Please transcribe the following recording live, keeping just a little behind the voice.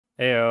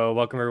Heyo,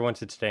 welcome everyone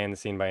to Today in the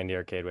Scene by Indie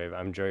Arcade Wave.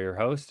 I'm Joe, your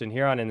host, and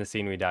here on In the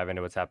Scene, we dive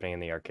into what's happening in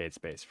the arcade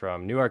space,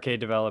 from new arcade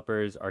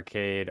developers,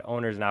 arcade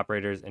owners and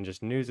operators, and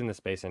just news in the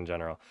space in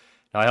general.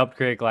 Now, I helped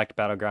create Galactic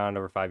Battleground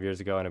over 5 years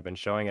ago, and have been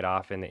showing it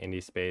off in the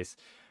indie space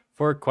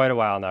for quite a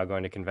while now,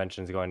 going to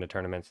conventions, going to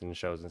tournaments and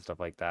shows and stuff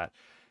like that.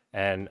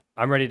 And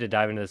I'm ready to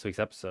dive into this week's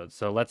episode.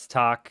 So let's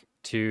talk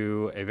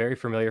to a very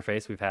familiar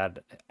face. We've had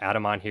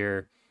Adam on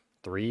here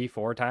 3,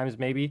 4 times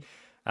maybe.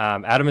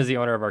 Adam is the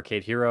owner of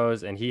Arcade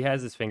Heroes, and he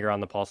has his finger on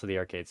the pulse of the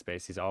arcade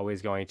space. He's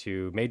always going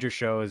to major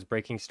shows,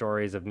 breaking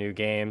stories of new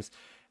games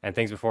and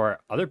things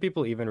before other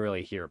people even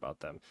really hear about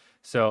them.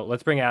 So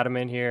let's bring Adam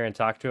in here and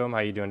talk to him. How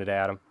you doing today,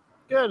 Adam?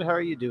 Good. How are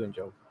you doing,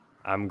 Joe?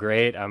 I'm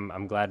great.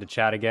 I'm glad to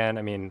chat again.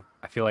 I mean,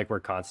 I feel like we're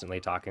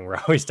constantly talking. We're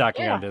always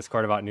talking on Yeah,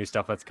 Discord about new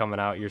stuff that's coming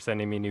out. You're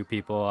sending me new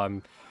people.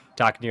 I'm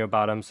talking to you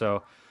about them.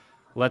 So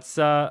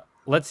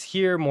let's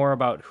hear more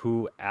about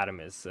who Adam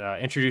is.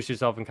 Introduce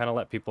yourself and kind of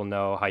let people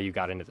know how you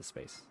got into the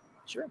space.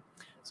 sure.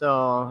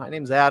 So my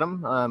name's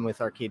Adam. I'm with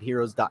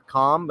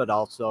ArcadeHeroes.com, but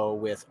also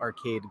with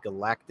Arcade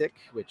Galactic,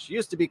 which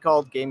used to be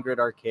called Game Grid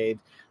Arcade.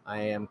 I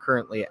am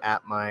currently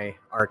at my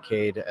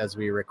arcade as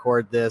we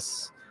record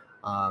this.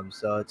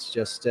 So it's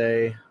just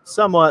a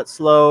somewhat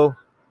slow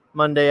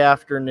Monday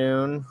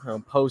afternoon,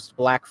 post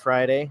Black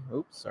Friday.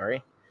 Oops,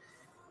 sorry.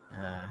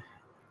 Uh,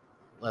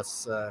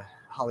 less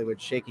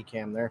Hollywood shaky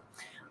cam there.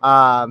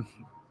 Um,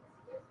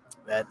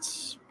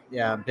 that's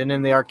yeah, been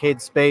in the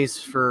arcade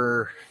space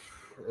for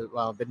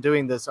been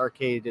doing this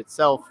arcade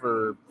itself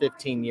for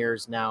 15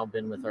 years now.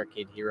 Been with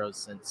Arcade Heroes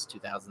since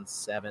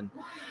 2007,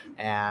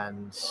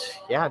 and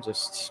yeah,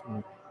 just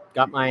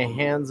got my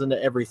hands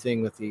into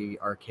everything with the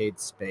arcade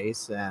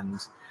space, and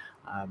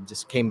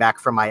just came back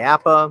from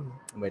IAAPA,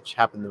 which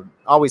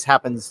always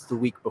happens the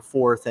week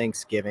before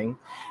Thanksgiving,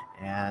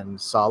 and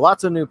saw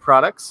lots of new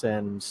products,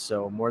 and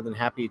so more than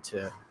happy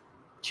to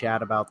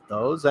chat about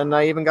those. And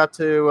I even got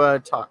to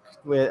talk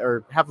with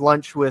or have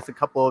lunch with a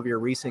couple of your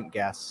recent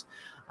guests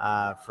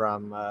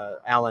from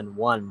Alan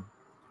One,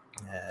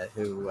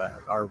 who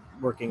are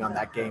working on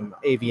that game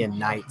Avian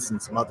Nights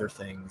and some other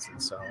things.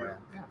 And so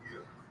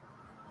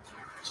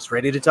just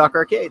ready to talk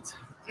arcades.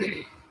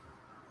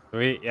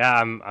 Sweet. Yeah,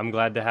 I'm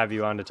glad to have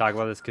you on to talk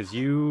about this because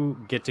you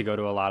get to go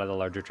to a lot of the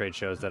larger trade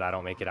shows that I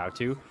don't make it out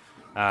to.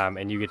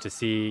 And you get to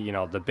see,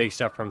 the big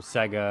stuff from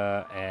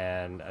Sega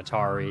and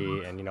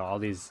Atari and, all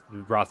these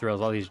raw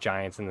thrills, all these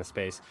giants in the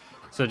space.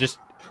 So just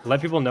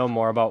let people know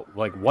more about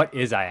like what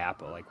is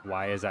IAAPA? Like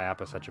why is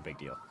IAAPA such a big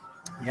deal?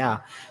 Yeah,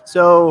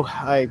 so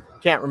I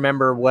can't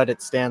remember what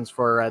it stands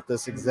for at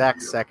this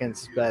exact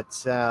second, but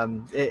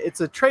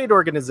it's a trade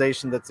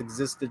organization that's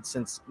existed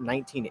since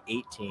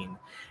 1918.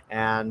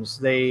 And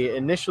they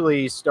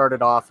initially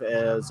started off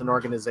as an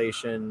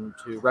organization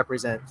to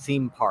represent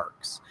theme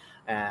parks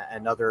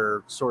and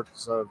other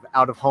sorts of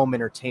out-of-home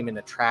entertainment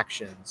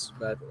attractions.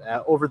 But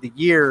over the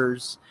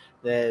years,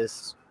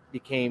 this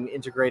became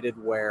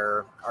integrated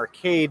where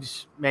arcade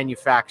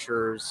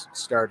manufacturers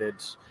started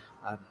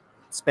uh,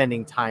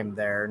 spending time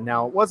there.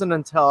 Now, it wasn't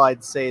until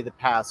I'd say the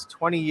past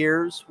 20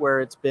 years where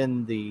it's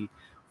been the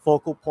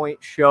focal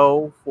point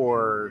show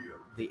for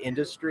the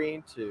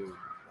industry to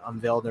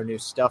unveil their new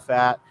stuff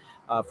at.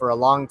 For a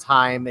long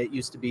time, it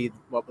used to be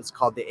what was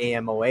called the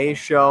AMOA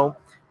show,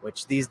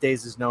 which these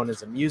days is known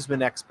as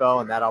Amusement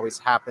Expo, and that always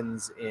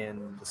happens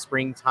in the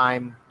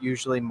springtime,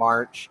 usually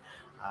March.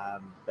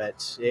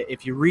 But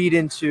if you read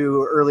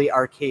into early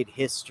arcade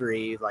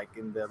history, like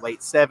in the late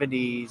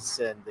 70s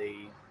and the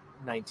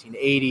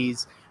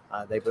 1980s,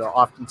 they will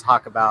often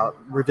talk about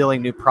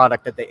revealing new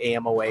product at the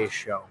AMOA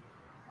show.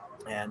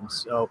 And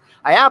so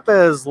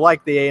IAAPA is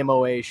like the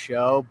AMOA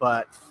show,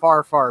 but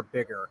far, far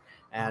bigger.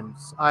 And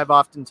I've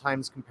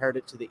oftentimes compared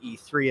it to the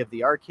E3 of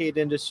the arcade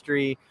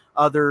industry.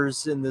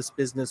 Others in this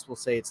business will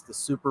say it's the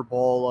Super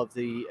Bowl of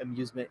the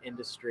amusement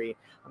industry,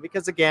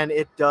 because, again,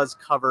 it does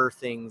cover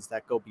things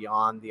that go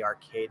beyond the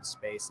arcade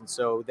space. And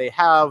so they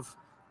have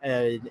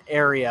an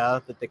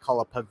area that they call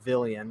a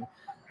pavilion,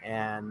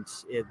 and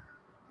it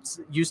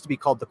used to be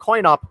called the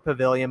Coin Op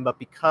Pavilion, but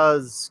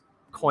because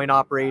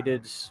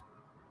coin-operated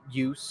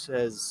use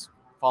has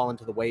fallen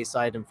to the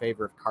wayside in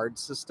favor of card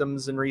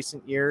systems in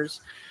recent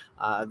years,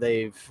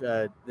 they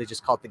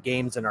just call it the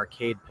Games and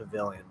Arcade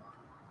Pavilion.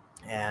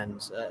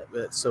 And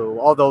so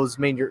all those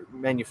major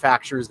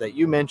manufacturers that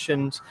you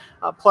mentioned,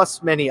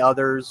 plus many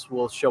others,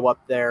 will show up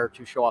there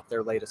to show off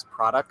their latest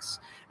products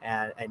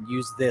and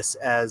use this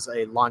as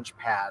a launch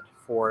pad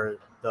for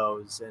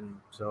those. And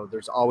so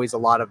there's always a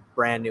lot of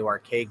brand new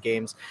arcade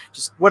games.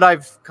 Just what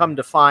I've come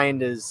to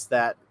find is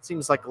that it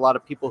seems like a lot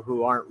of people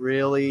who aren't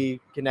really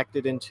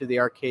connected into the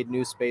arcade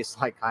news space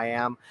like I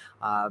am,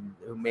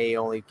 who may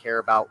only care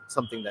about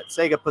something that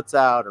Sega puts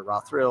out or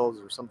Raw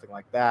Thrills or something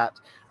like that,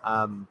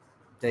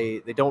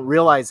 they don't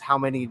realize how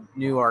many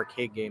new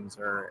arcade games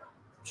are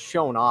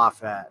shown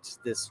off at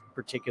this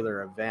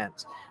particular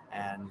event.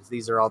 And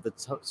these are all the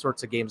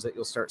sorts of games that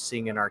you'll start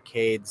seeing in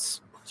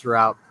arcades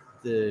throughout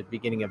the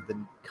beginning of the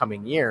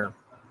coming year.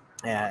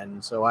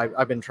 And so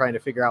I've been trying to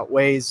figure out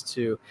ways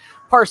to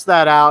parse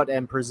that out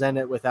and present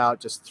it without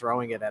just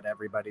throwing it at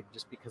everybody,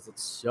 just because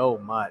it's so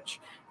much.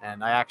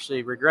 And I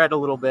actually regret a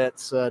little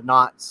bit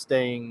not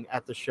staying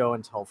at the show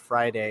until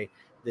Friday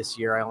this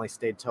year. I only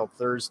stayed till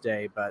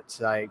Thursday, but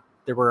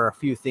there were a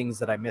few things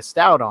that I missed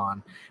out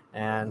on.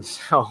 And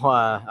so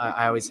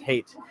I always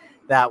hate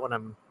that when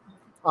I'm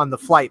on the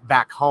flight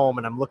back home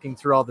and I'm looking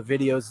through all the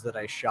videos that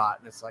I shot,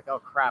 and it's like, oh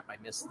crap, I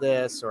missed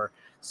this. Or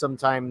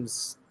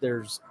sometimes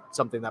there's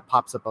something that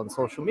pops up on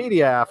social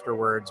media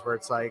afterwards where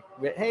it's like,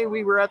 hey,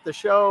 we were at the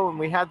show and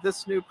we had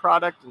this new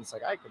product, and it's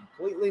like, I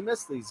completely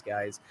missed these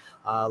guys.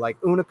 Like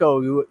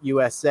Unico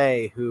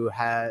USA, who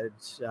had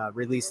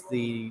released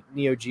the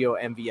Neo Geo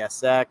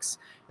MVSX,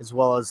 as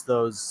well as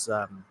those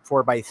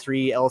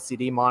 4x3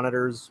 LCD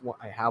monitors.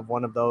 I have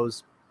one of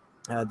those.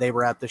 They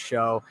were at the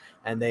show,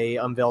 and they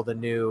unveiled a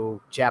new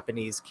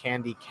Japanese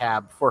candy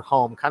cab for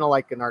home, kind of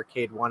like an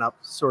arcade one-up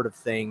sort of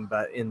thing,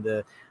 but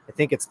I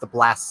think it's the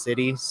Blast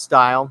City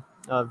style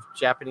of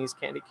Japanese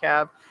candy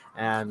cab.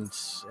 And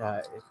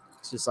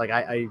it's just like,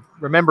 I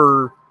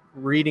remember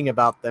reading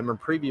about them and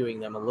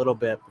previewing them a little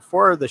bit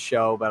before the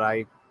show, but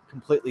I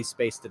completely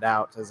spaced it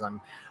out as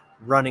I'm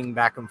running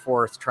back and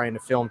forth trying to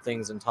film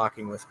things and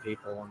talking with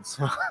people. And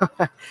so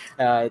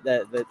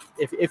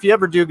if you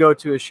ever do go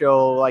to a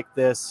show like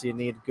this, you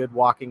need good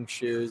walking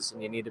shoes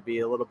and you need to be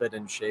a little bit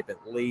in shape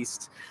at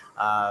least.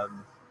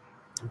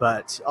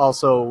 But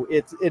also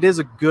it is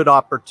a good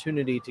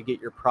opportunity to get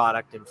your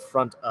product in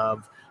front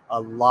of a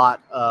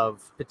lot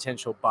of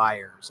potential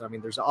buyers. I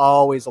mean, there's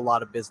always a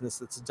lot of business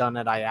that's done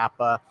at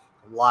IAAPA,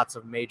 lots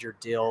of major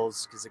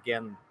deals, because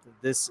again,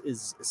 this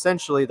is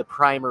essentially the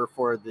primer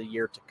for the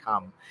year to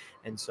come.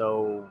 And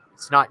so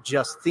it's not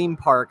just theme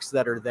parks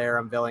that are there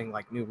unveiling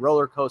like new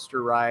roller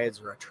coaster rides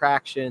or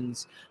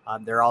attractions.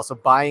 They're also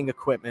buying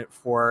equipment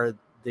for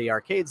the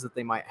arcades that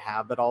they might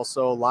have, but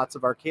also lots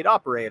of arcade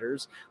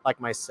operators like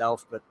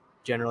myself, but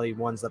generally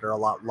ones that are a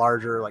lot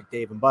larger, like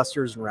Dave &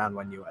 Buster's and Round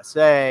One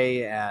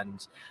USA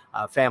and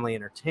Family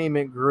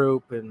Entertainment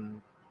Group,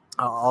 and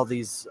all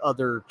these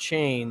other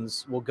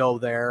chains will go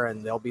there,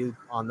 and they'll be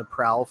on the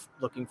prowl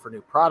looking for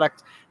new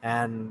product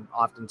and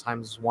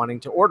oftentimes wanting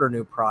to order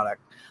new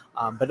product.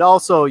 But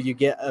also you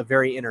get a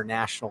very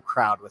international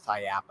crowd with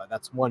IAAPA.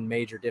 That's one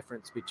major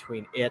difference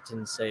between it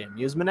and, say,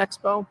 Amusement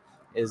Expo,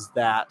 is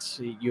that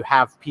you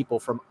have people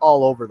from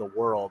all over the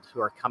world who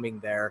are coming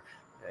there,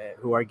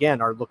 who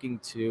again are looking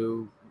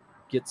to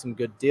get some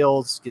good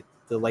deals, get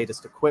the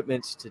latest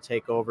equipment to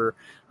take over.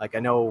 Like I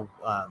know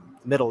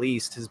Middle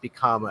East has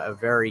become a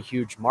very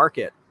huge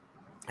market,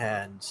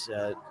 and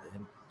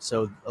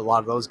so a lot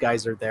of those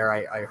guys are there.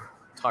 I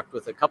talked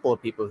with a couple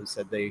of people who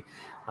said they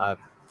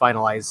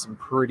finalized some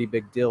pretty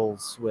big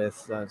deals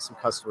with some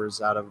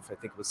customers out of, I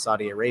think it was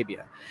Saudi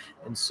Arabia.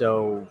 And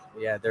so,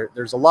 yeah,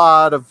 there's a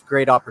lot of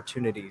great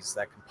opportunities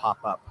that can pop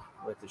up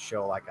with a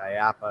show like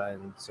IAAPA.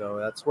 And so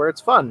that's where it's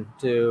fun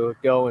to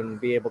go and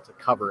be able to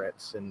cover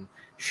it and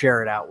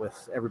share it out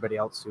with everybody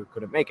else who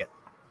couldn't make it.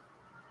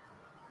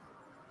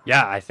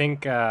 Yeah, I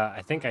think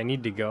I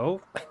need to go,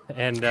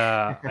 and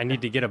I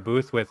need to get a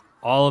booth with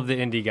all of the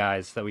indie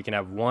guys so that we can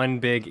have one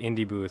big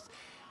indie booth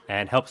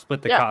and help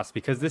split the cost,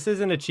 because this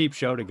isn't a cheap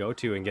show to go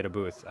to and get a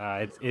booth.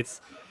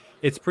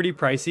 It's pretty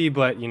pricey,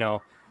 but you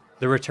know,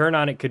 the return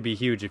on it could be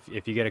huge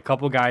if you get a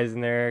couple guys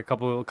in there, a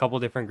couple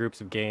different groups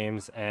of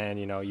games, and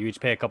you know, you each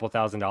pay a couple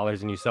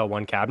 $1,000s and you sell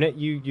one cabinet,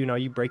 you know,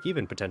 you break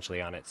even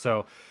potentially on it.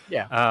 So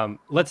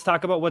let's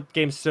talk about what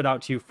games stood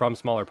out to you from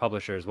smaller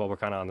publishers while we're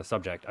kind of on the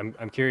subject.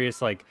 I'm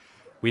curious, like,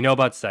 we know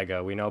about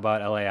Sega, we know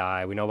about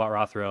LAI, we know about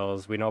Raw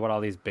Thrills, we know about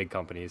all these big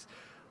companies.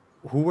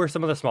 Who were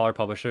some of the smaller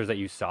publishers that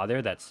you saw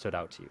there that stood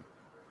out to you?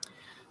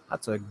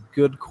 That's a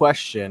good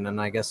question,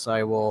 and I guess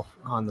I will,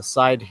 on the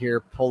side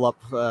here, pull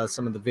up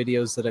some of the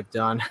videos that I've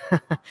done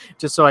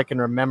just so I can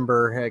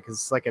remember,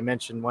 because like I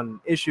mentioned, one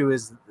issue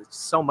is that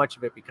so much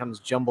of it becomes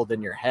jumbled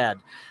in your head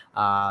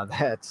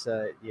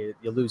that you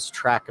lose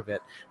track of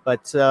it.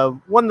 But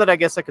one that I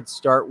guess I could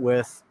start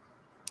with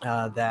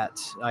that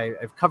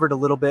I've covered a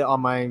little bit on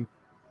my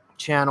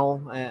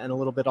channel and a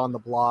little bit on the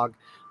blog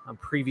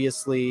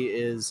previously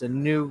is a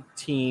new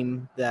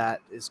team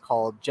that is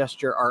called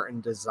Gesture Art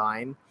and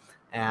Design.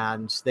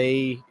 And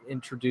they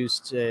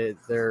introduced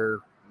their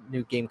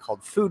new game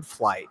called Food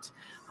Flight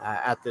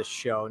at this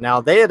show. Now,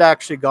 they had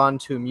actually gone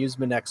to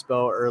Amusement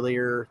Expo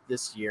earlier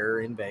this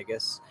year in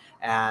Vegas,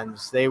 and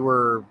they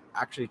were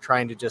actually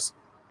trying to just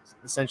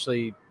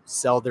essentially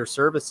sell their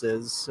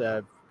services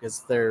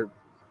because they're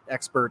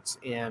experts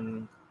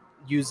in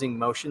using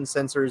motion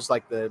sensors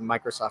like the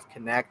Microsoft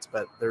Kinect,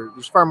 but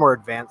there's far more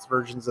advanced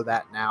versions of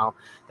that now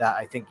that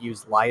I think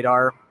use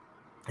LiDAR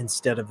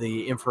instead of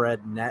the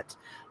infrared net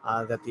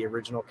that the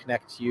original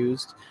Kinect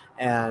used.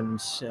 And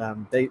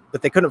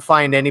they couldn't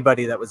find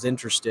anybody that was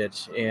interested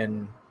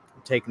in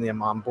taking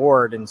them on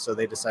board. And so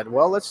they decided,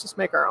 well, let's just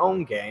make our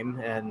own game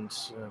and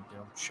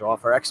show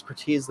off our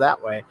expertise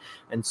that way.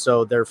 And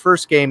so their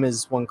first game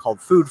is one called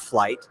Food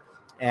Flight.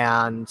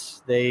 And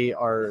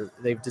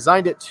they've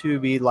designed it to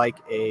be like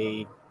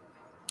a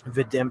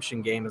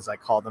redemption game, as I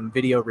call them,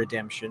 video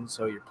redemption.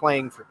 So you're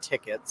playing for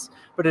tickets,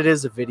 but it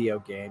is a video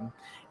game.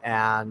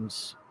 And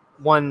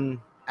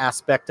one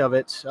aspect of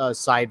it,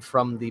 aside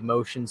from the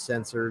motion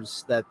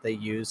sensors that they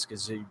use,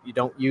 because you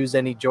don't use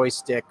any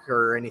joystick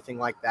or anything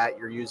like that,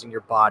 you're using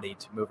your body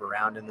to move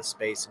around in the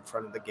space in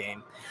front of the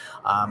game.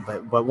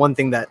 But one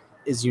thing that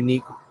is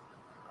unique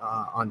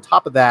on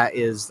top of that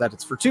is that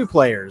it's for 2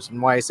 players.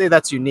 And why I say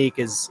that's unique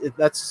is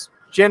that's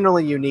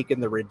generally unique in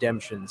the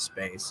redemption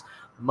space.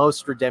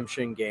 Most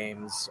redemption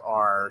games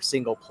are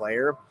single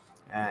player,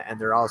 and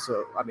they're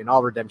also, I mean,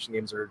 all redemption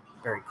games are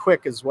very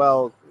quick as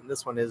well.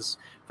 This one is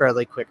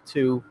fairly quick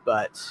too,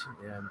 but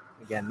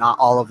again, not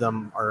all of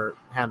them are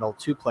handle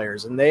 2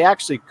 players, and they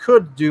actually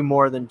could do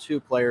more than 2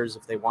 players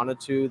if they wanted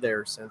to.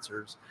 Their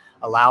sensors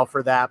allow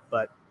for that,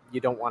 but you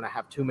don't want to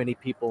have too many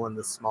people in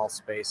this small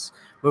space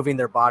moving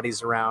their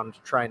bodies around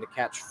trying to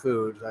catch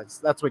food.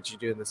 That's what you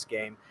do in this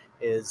game.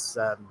 Is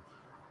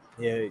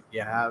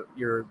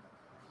you're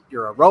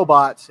a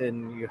robot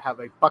and you have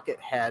a bucket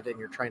head and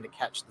you're trying to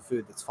catch the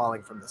food that's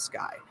falling from the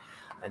sky.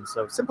 And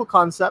so simple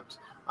concept,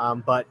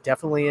 but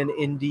definitely an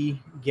indie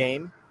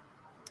game.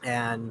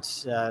 And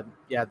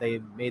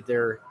they made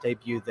their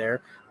debut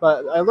there.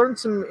 But I learned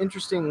some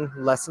interesting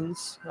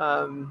lessons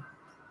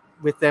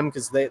with them,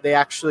 because they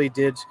actually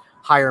did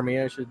hire me.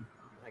 I should,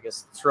 I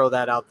guess, throw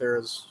that out there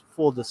as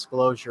full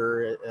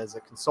disclosure, as a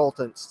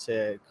consultant,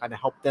 to kind of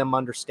help them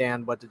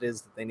understand what it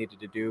is that they needed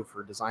to do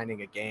for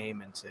designing a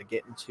game and to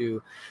get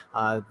into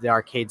the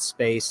arcade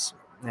space.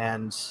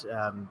 And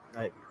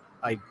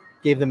I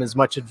gave them as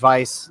much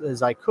advice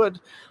as I could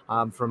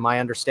from my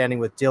understanding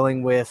with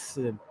dealing with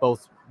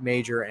both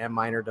major and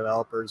minor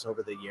developers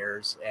over the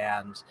years.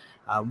 And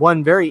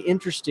one very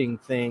interesting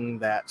thing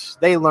that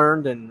they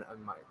learned, and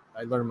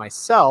I learned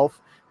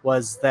myself,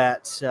 was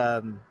that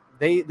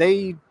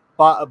they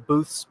bought a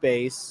booth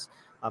space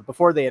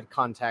before they had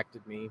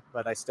contacted me,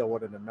 but I still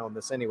wouldn't have known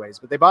this anyways.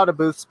 But they bought a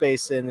booth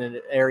space in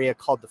an area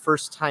called the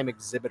First Time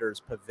Exhibitors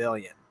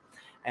Pavilion.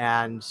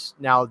 And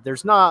now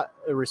there's not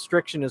a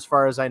restriction, as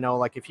far as I know.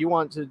 Like, if you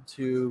wanted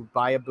to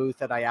buy a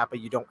booth at IAAPA,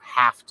 you don't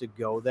have to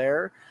go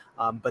there.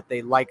 But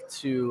they like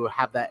to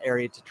have that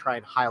area to try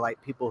and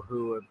highlight people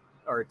who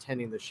are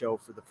attending the show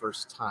for the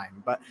first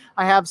time. But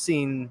I have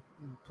seen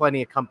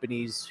plenty of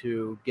companies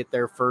who get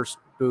their first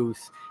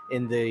booth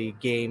in the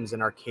games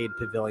and arcade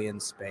pavilion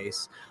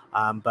space.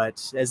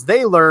 But as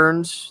they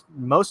learned,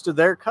 most of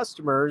their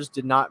customers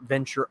did not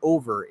venture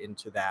over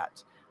into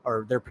that,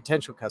 or their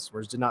potential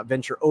customers did not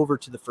venture over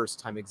to the First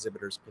Time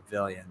Exhibitors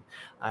Pavilion.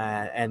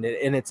 And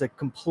it's a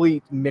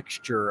complete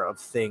mixture of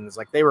things.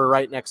 Like, they were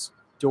right next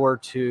door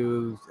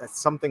to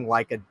something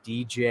like a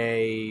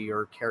DJ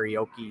or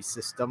karaoke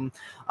system.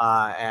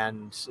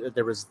 And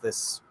there was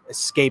this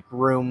escape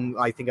room,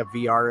 I think a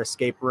VR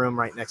escape room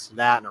right next to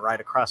that. And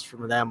right across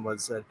from them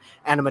was an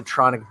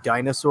animatronic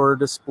dinosaur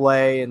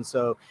display. And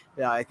so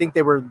I think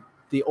they were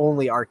the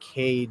only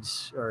arcade,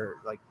 or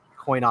like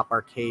coin-op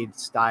arcade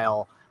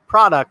style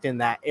product in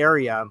that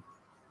area.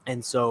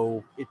 And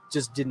so it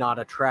just did not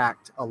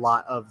attract a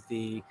lot of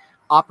the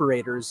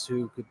operators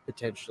who could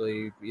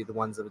potentially be the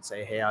ones that would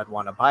say, hey, I'd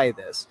want to buy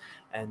this.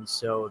 And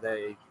so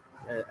they,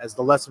 as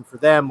the lesson for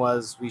them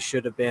was, we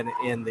should have been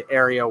in the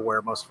area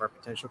where most of our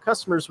potential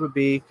customers would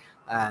be.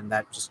 And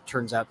that just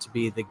turns out to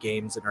be the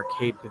games and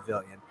arcade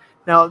pavilion.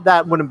 Now,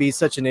 that wouldn't be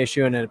such an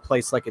issue in a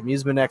place like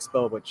Amusement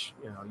Expo, which,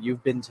 you know,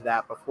 you've been to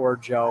that before,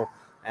 Joe.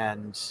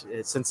 And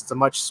since it's a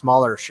much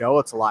smaller show,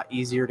 it's a lot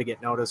easier to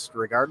get noticed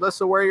regardless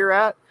of where you're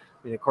at.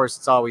 I mean, of course,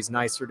 it's always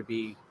nicer to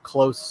be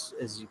close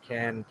as you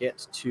can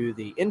get to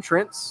the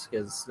entrance,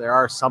 because there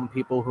are some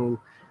people who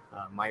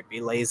might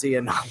be lazy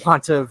and not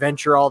want to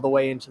venture all the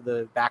way into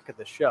the back of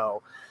the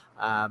show.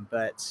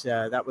 But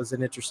that was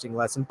an interesting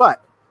lesson.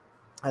 But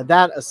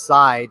that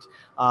aside,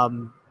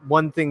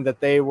 one thing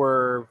that they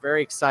were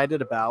very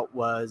excited about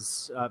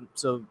was,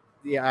 so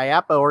the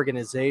IAAPA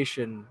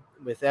organization,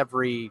 with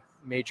every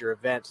major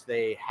event,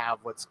 they have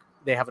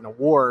an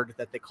award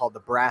that they call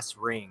the Brass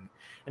Ring.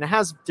 And it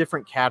has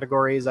different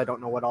categories. I don't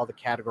know what all the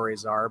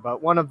categories are,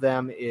 but one of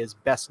them is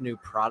Best New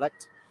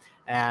Product.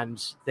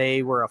 And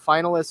they were a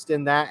finalist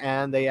in that,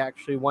 and they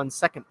actually won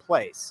second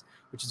place,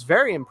 which is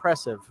very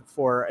impressive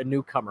for a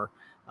newcomer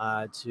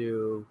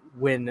to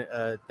win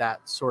that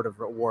sort of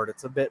award.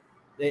 It's a bit,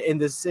 in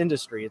this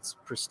industry, it's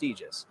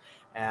prestigious.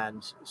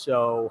 And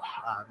so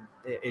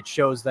it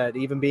shows that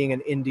even being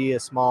an indie, a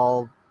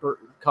small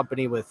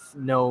company with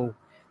no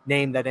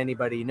name that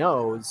anybody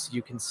knows,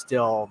 you can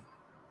still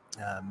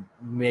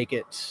make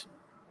it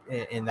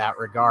in that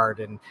regard.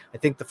 And I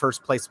think the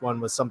first place one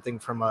was something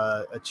from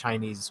a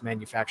Chinese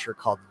manufacturer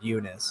called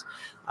Eunice.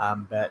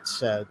 But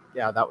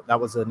that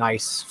was a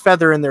nice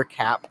feather in their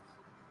cap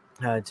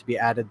to be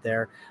added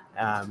there.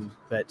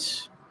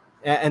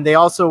 And they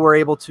also were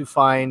able to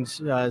find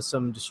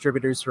some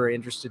distributors who are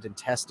interested in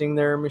testing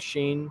their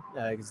machine,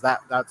 because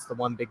that's the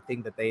one big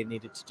thing that they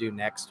needed to do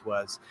next,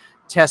 was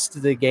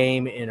test the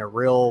game in a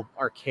real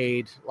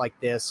arcade like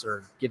this,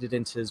 or get it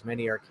into as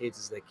many arcades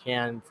as they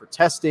can for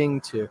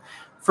testing, to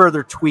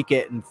further tweak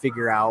it and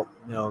figure out,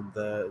 you know,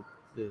 the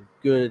the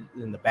good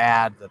and the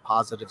bad, the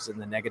positives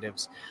and the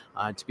negatives,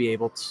 to be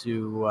able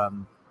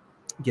to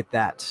get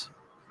that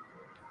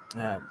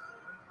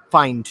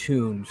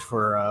fine-tuned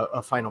for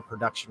a final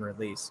production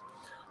release.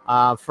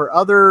 For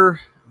other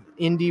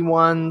indie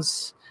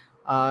ones,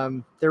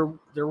 there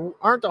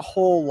aren't a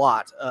whole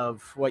lot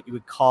of what you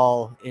would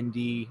call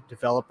indie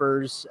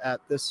developers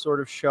at this sort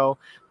of show,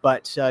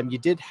 but you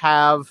did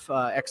have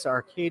X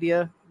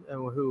Arcadia,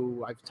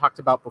 who I've talked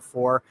about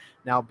before.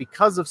 Now,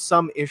 because of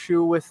some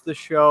issue with the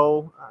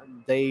show,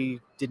 they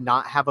did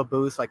not have a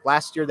booth. Like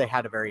last year, they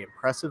had a very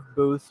impressive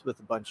booth with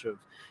a bunch of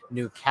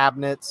new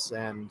cabinets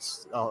and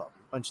a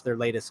bunch of their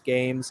latest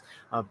games.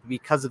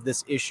 Because of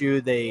this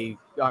issue, they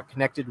got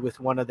connected with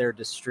one of their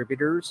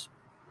distributors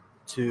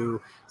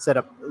to set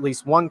up at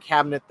least one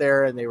cabinet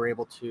there, and they were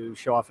able to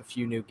show off a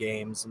few new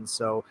games. And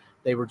so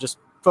they were just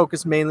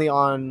focused mainly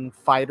on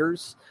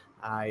fighters.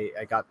 I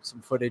got some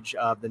footage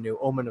of the new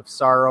Omen of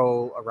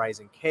Sorrow, A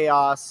Rising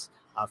Chaos,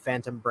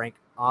 Phantom Brank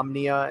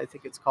Omnia, I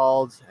think it's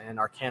called, and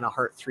Arcana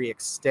Heart 3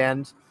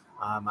 Extend.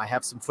 I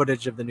have some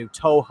footage of the new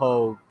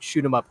Toho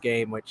shoot 'em up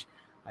game, which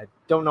I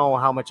don't know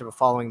how much of a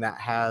following that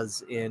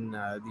has in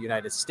the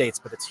United States,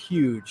 but it's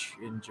huge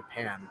in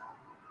Japan.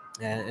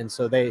 And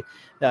so they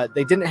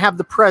didn't have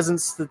the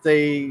presence that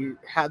they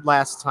had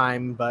last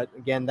time. But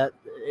again, that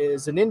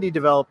is an indie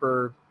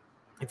developer.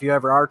 If you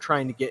ever are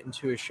trying to get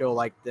into a show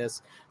like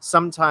this,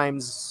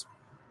 sometimes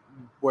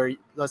where,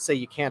 let's say,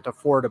 you can't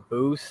afford a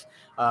booth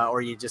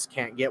or you just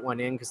can't get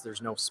one in because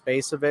there's no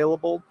space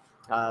available,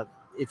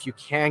 if you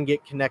can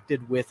get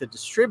connected with a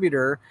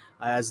distributor,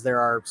 as there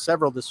are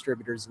several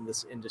distributors in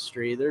this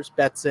industry, there's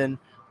Betson,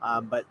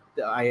 but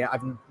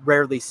I've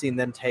rarely seen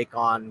them take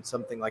on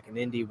something like an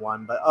indie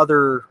one. But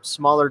other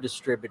smaller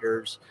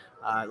distributors,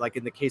 like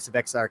in the case of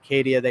X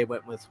Arcadia, they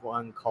went with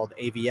one called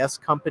AVS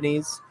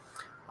Companies.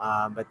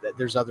 But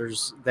there's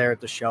others there at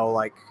the show,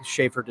 like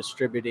Schaefer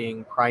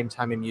Distributing,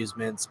 Primetime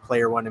Amusements,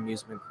 Player One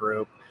Amusement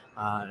Group,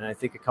 and I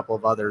think a couple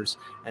of others.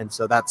 And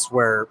so that's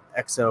where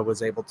EXO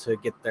was able to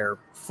get their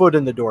foot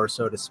in the door,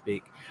 so to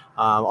speak.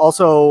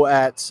 Also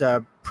at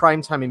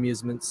Primetime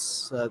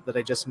Amusements that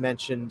I just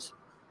mentioned,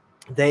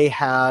 they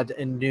had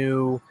a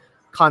new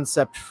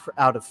concept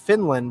out of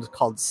Finland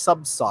called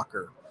Sub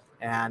Soccer.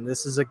 And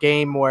this is a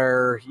game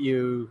where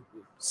you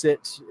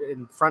sit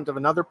in front of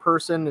another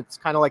person. It's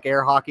kind of like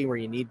air hockey where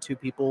you need two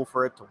people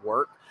for it to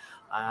work.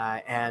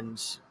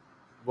 And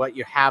what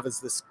you have is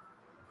this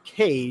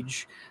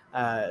cage,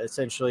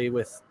 essentially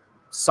with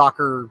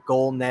soccer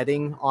goal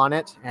netting on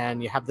it.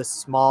 And you have this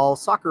small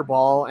soccer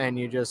ball, and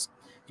you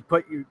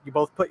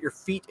both put your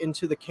feet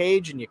into the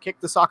cage and you kick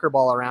the soccer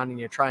ball around and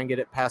you try and get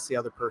it past the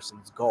other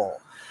person's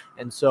goal.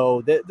 And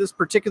so this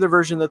particular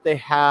version that they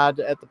had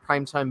at the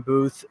Primetime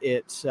booth,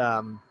 it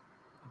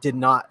did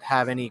not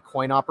have any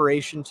coin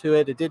operation to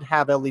it. It did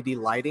have LED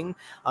lighting,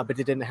 but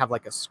it didn't have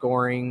like a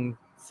scoring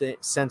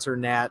sensor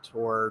net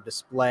or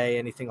display,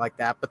 anything like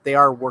that. But they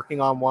are working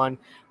on one.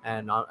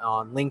 And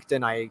on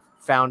LinkedIn, I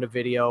found a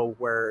video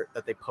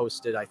that they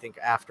posted, I think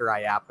after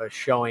IAAPA,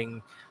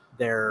 showing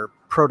their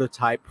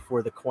prototype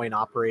for the coin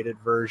operated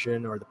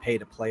version or the pay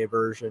to play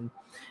version.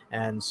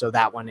 And so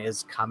that one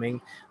is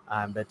coming.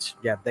 But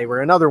yeah, they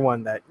were another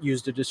one that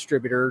used a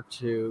distributor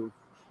to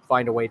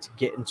find a way to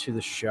get into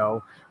the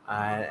show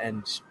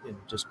and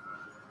just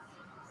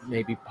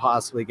maybe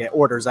possibly get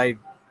orders. I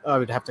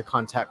would have to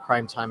contact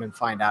Primetime and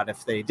find out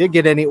if they did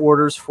get any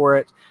orders for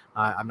it.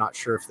 I'm not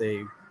sure if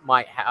they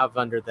might have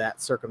under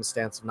that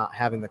circumstance of not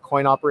having the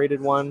coin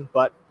operated one,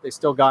 but they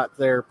still got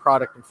their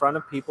product in front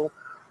of people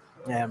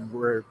and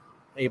were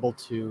able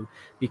to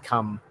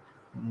become,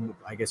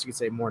 I guess you could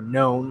say, more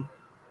known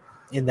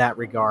in that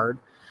regard.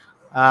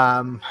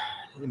 Let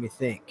me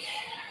think.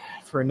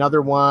 For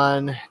another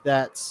one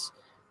that's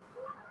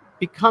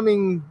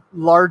becoming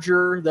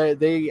larger,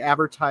 they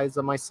advertise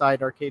on my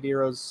site, Arcade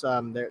Heroes.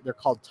 They're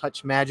called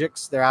Touch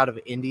Magics. They're out of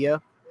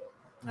India.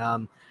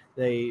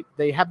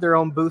 They have their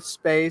own booth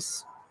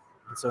space.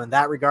 And so in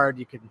that regard,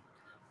 you could,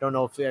 don't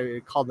know if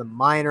they call them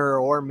minor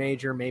or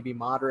major, maybe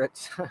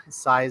moderate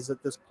size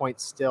at this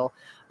point still.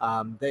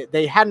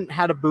 They hadn't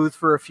had a booth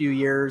for a few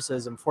years,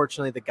 as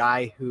unfortunately the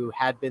guy who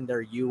had been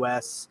their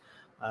U.S.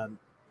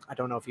 I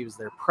don't know if he was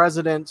their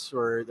president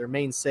or their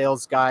main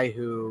sales guy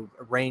who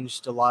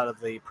arranged a lot of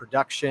the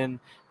production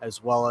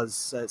as well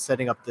as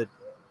setting up the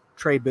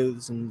trade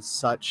booths and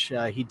such.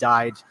 He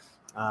died,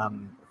 I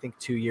think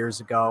 2 years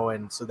ago.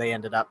 And so they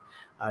ended up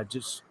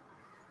just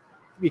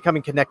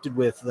becoming connected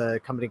with the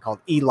company called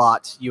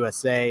ELOT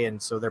USA.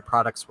 And so their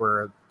products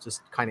were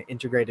just kind of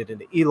integrated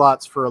into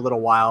ELOTs for a little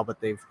while, but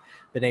they've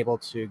been able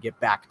to get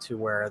back to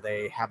where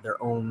they have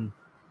their own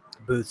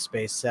booth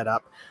space set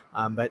up.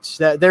 But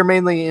they're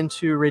mainly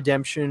into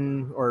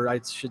redemption, or I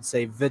should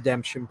say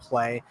redemption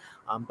play.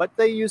 But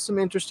they use some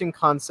interesting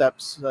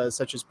concepts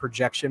such as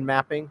projection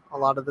mapping a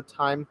lot of the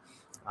time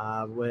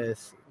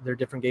with their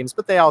different games.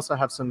 But they also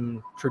have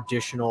some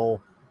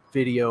traditional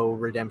video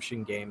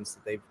redemption games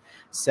that they've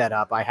set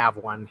up. I have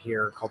one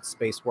here called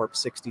Space Warp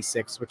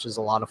 66, which is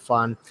a lot of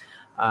fun.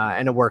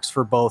 and it works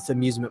for both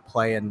amusement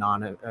play and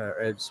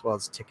as well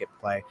as ticket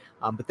play.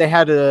 But they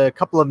had a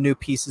couple of new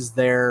pieces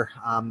there.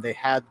 They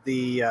had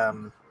the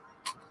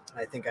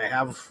I think I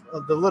have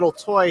the little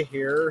toy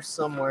here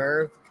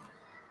somewhere.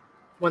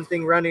 One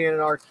thing running in an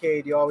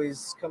arcade, you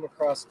always come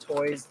across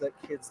toys that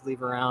kids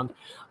leave around.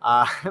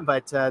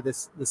 But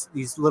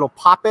these little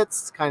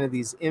poppets, kind of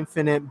these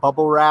infinite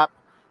bubble wrap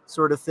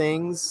sort of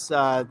things,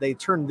 they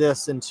turned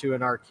this into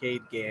an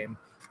arcade game.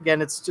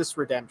 Again, it's just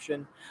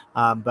redemption,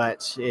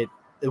 but it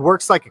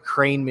works like a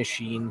crane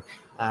machine.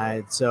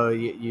 So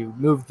you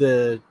move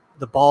the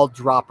ball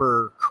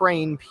dropper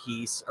crane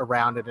piece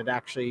around, and it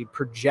actually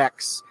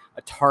projects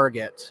a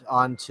target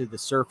onto the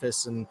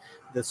surface, and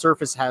the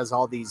surface has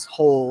all these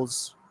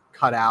holes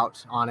cut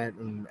out on it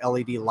and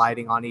LED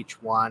lighting on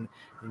each one.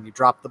 And you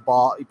drop the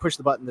ball, you push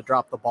the button to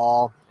drop the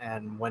ball,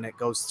 and when it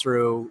goes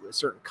through a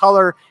certain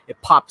color,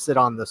 it pops it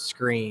on the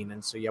screen.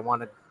 And so you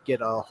want to get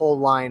a whole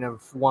line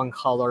of one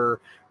color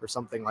or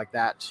something like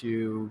that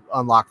to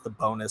unlock the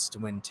bonus to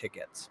win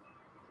tickets.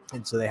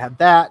 And so they had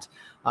that.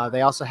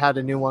 They also had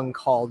a new one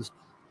called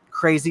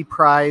Crazy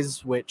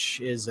Prize,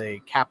 which is a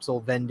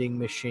capsule vending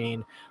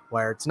machine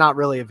where it's not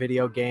really a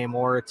video game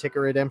or a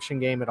ticket redemption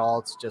game at all.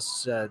 It's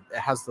just it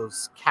has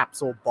those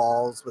capsule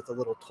balls with a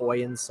little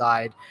toy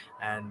inside,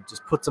 and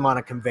just puts them on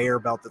a conveyor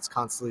belt that's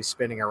constantly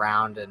spinning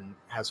around, and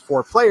has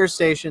 4 player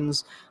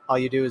stations. All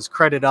you do is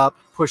credit up,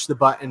 push the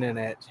button, and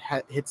it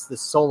hits the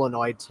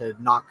solenoid to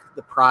knock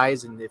the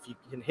prize. And if you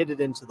can hit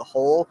it into the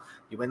hole,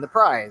 you win the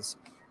prize.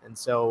 And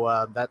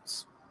so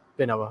that's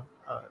been a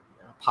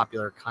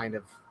popular kind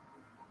of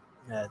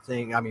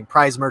thing. I mean,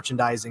 prize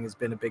merchandising has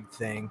been a big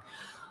thing.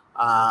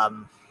 I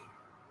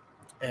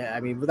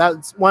mean,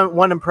 that's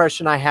one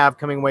impression I have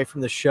coming away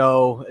from the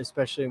show,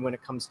 especially when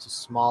it comes to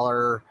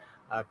smaller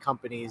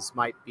companies,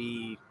 might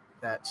be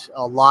that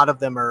a lot of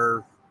them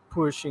are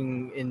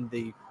pushing in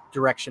the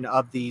direction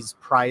of these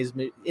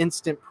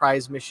instant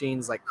prize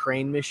machines, like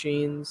crane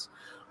machines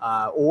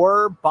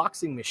or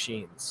boxing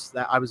machines.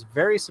 That I was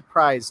very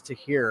surprised to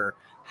hear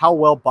how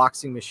well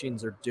boxing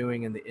machines are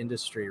doing in the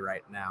industry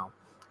right now.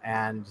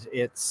 And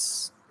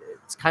it's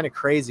kind of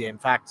crazy. In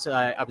fact,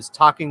 I was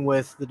talking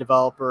with the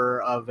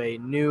developer of a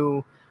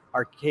new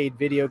arcade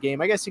video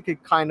game. I guess you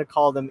could kind of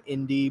call them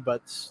indie,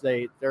 but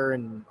they're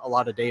in a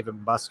lot of Dave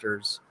and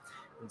Buster's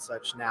and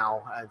such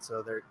now, and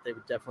so they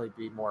would definitely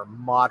be more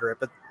moderate.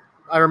 But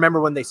I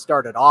remember when they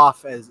started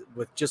off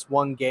with just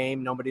one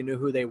game, nobody knew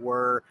who they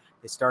were.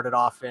 They started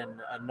off in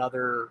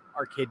another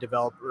arcade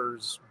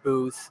developer's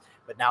booth,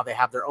 but now they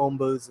have their own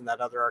booths, and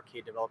that other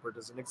arcade developer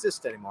doesn't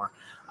exist anymore.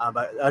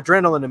 But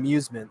Adrenaline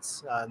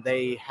Amusements,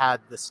 they had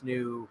this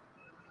new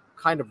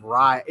kind of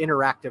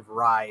interactive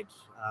ride.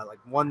 Like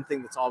one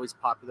thing that's always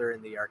popular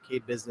in the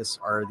arcade business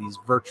are these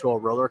virtual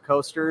roller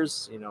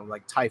coasters,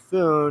 like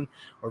Typhoon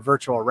or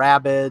Virtual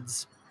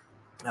Rabbids.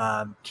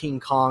 King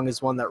Kong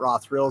is one that Raw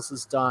Thrills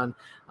has done,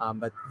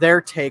 but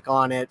their take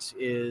on it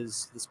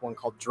is this one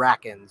called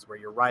Drakens, where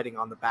you're riding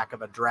on the back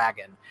of a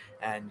dragon,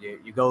 and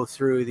you go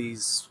through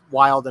these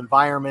wild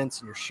environments,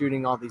 and you're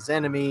shooting all these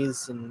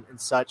enemies and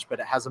such, but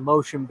it has a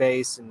motion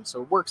base, and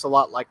so it works a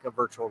lot like a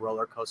virtual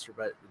roller coaster,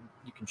 but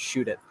you can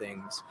shoot at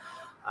things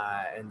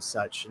and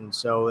such. And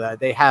so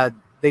they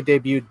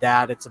debuted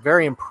that. It's a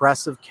very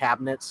impressive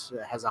cabinet.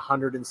 It has a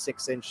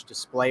 106-inch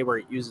display where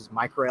it uses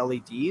micro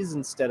LEDs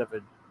instead of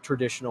a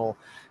traditional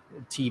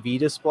TV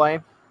display.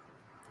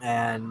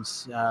 And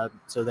so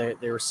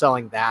they were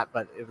selling that,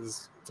 but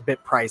it's a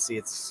bit pricey.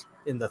 It's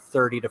in the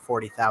 $30,000 to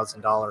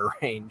 $40,000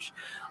 range.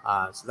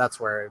 So that's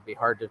where it'd be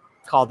hard to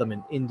call them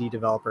an indie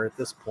developer at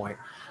this point.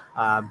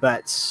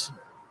 But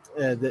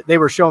they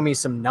were showing me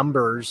some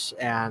numbers,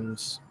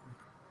 and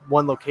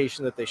one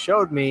location that they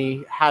showed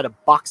me had a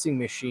boxing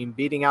machine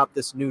beating out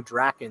this new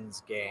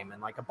Drakens game,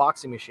 and like a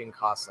boxing machine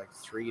costs like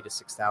 $3,000 to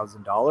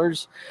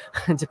 $6,000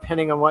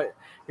 depending on what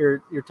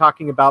you're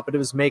talking about, but it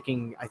was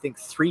making, I think,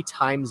 3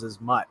 times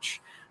as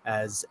much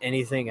as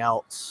anything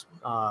else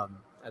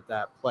at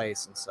that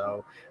place. And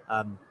so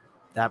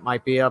that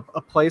might be a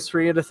place for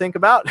you to think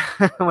about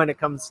when it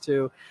comes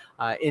to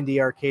indie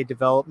arcade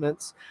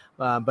developments.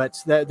 But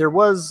there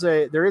is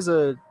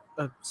a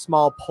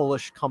small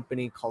Polish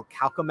company called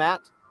Calcomat.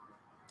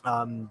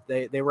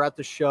 They were at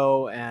the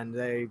show, and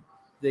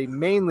they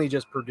mainly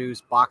just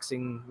produce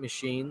boxing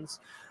machines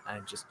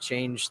and just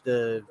change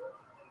the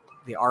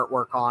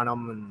artwork on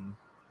them and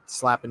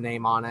slap a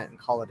name on it and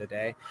call it a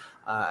day.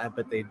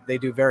 But they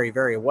do very,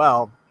 very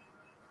well.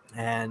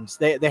 And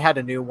they had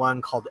a new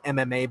one called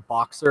MMA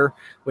Boxer,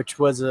 which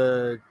was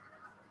a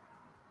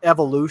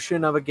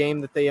evolution of a game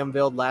that they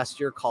unveiled last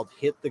year called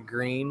Hit the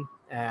Green.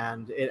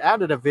 And it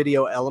added a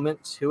video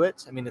element to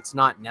it. I mean, it's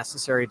not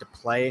necessary to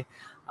play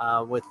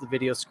with the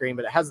video screen,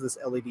 but it has this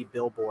LED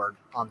billboard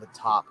on the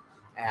top.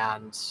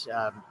 And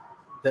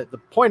the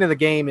point of the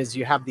game is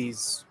you have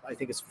these, I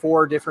think it's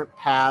 4 different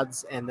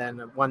pads and then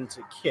one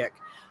to kick.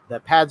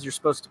 The pads you're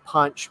supposed to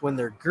punch when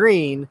they're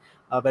green,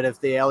 but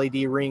if the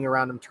LED ring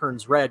around them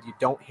turns red, you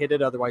don't hit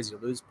it, otherwise you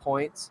lose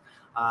points.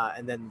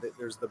 and then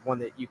there's the one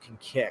that you can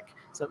kick.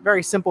 It's a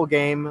very simple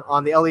game.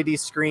 On the LED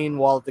screen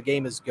while the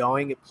game is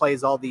going, it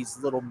plays all these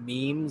little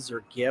memes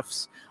or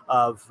GIFs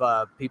of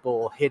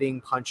people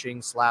hitting,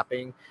 punching,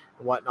 slapping,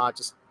 and whatnot.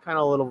 Just kind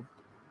of a little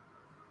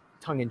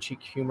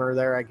tongue-in-cheek humor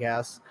there, I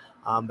guess.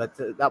 But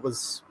that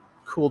was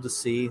cool to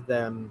see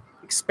them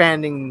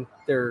expanding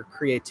their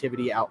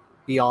creativity out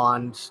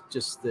beyond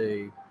just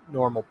the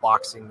normal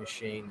boxing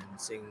machine and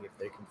seeing if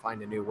they can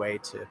find a new way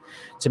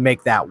to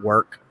make that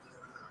work.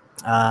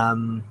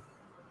 Another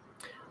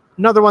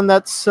one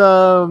that's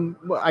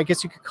I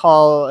guess you could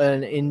call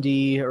an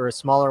indie or a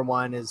smaller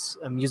one is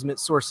Amusement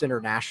Source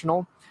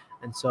International.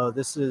 And so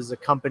this is a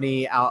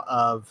company out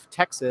of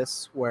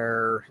Texas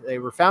where they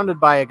were founded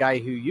by a guy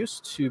who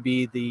used to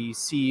be the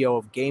CEO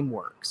of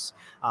GameWorks.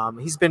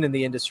 He's been in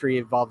the industry,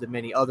 involved in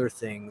many other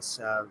things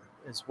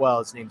as well.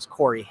 His name's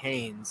Corey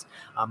Haynes.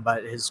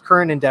 But his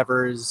current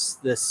endeavor is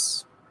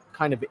this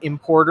kind of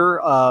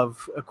importer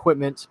of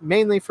equipment,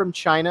 mainly from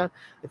China.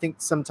 I think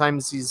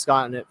sometimes he's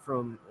gotten it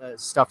from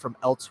stuff from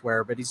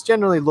elsewhere, but he's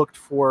generally looked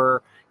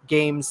for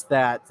games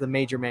that the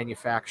major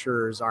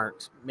manufacturers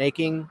aren't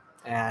making,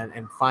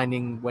 and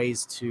finding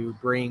ways to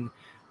bring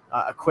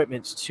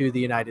equipment to the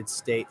United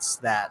States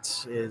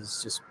that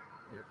is just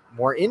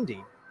more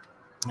indie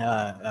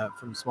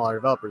from smaller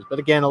developers. But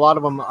again, a lot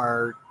of them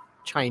are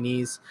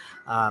Chinese,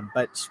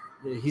 but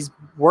he's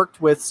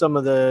worked with some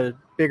of the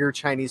bigger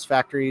Chinese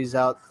factories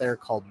out there,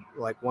 called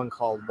one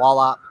called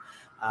Wallop,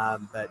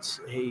 but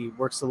he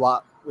works a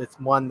lot with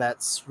one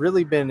that's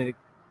really been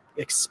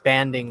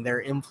expanding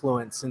their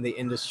influence in the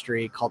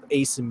industry, called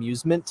Ace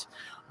Amusement.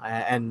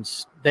 And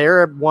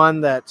they're one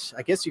that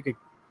I guess you could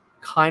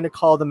kind of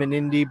call them an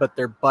indie, but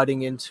they're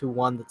budding into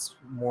one that's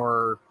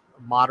more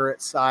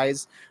moderate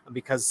size,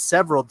 because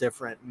several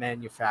different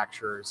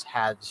manufacturers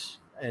had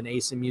an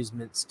Ace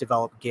Amusements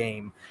developed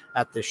game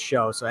at this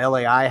show. So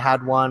LAI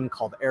had one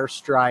called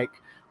Airstrike,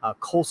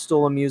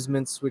 Coastal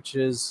Amusements, which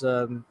is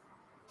a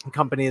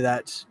company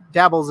that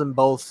dabbles in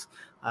both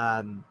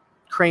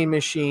crane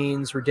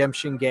machines,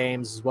 redemption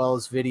games, as well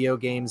as video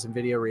games and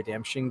video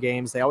redemption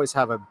games. They always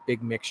have a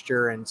big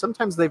mixture, and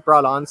sometimes they've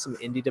brought on some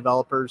indie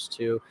developers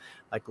too.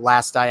 Like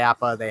last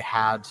IAAPA, they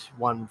had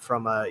one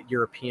from a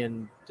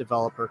European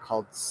developer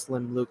called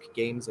Slim Luke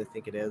Games, I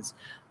think it is.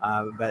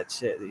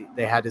 But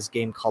they had his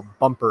game called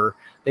Bumper.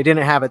 They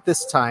didn't have it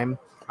this time,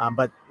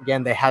 but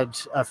again, they had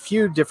a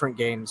few different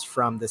games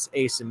from this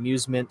Ace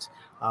Amusement.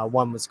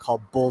 One was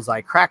called Bullseye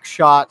Crack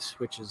Shot,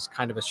 which is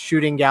kind of a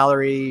shooting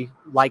gallery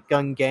light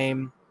gun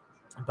game,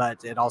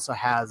 but it also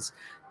has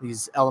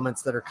these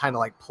elements that are kind of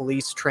like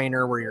Police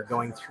Trainer, where you're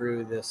going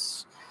through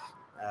this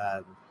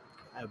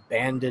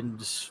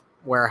abandoned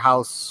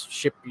warehouse,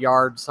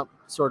 shipyard, some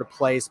sort of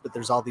place, but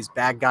there's all these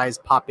bad guys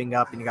popping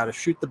up, and you got to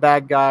shoot the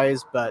bad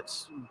guys,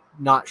 but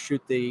not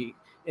shoot the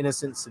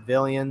innocent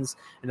civilians.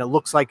 And it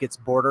looks like it's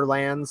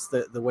Borderlands,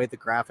 the way the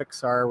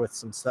graphics are, with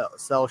some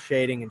cell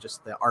shading, and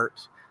just the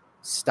art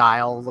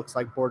style looks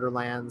like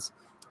Borderlands.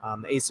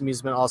 Ace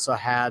Amusement also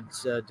had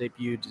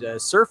debuted a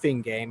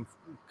surfing game,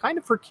 kind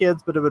of for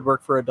kids, but it would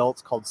work for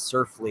adults, called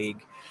Surf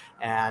League.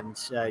 And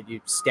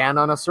you stand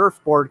on a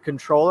surfboard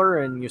controller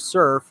and you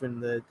surf, and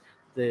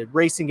the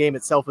racing game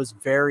itself is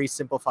very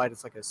simplified.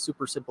 It's like a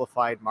super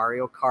simplified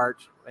Mario Kart,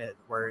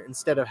 where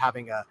instead of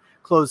having a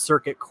closed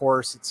circuit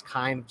course, it's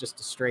kind of just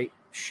a straight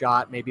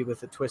shot, maybe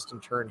with a twist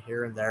and turn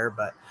here and there,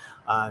 but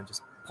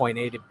just point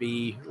A to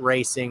B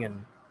racing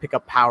and pick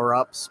up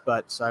power-ups.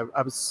 But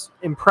I was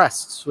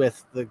impressed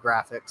with the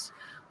graphics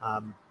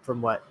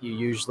from what you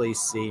usually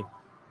see.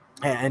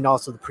 And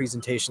also the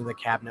presentation of the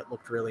cabinet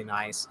looked really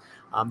nice.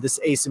 This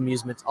Ace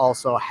Amusement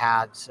also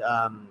had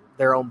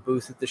their own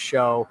booth at the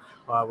show,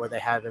 where they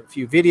had a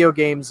few video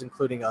games,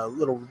 including a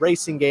little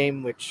racing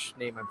game, which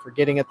name I'm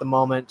forgetting at the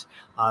moment.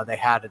 They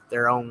had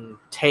their own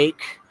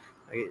take,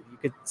 you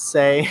could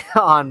say,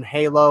 on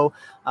Halo,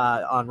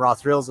 on Raw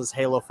Thrills'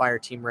 Halo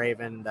Fireteam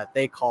Raven, that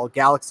they call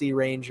Galaxy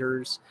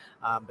Rangers.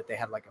 But they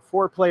had like a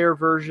 4-player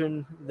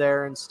version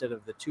there instead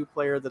of the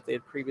 2-player that they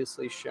had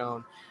previously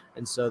shown.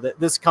 And so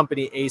this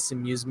company, Ace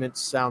Amusement,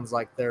 sounds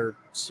like they're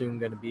soon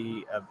going to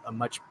be a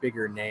much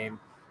bigger name.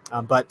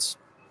 But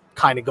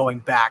kind of going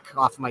back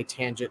off my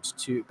tangent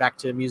back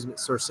to Amusement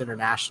Source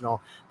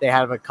International, they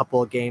have a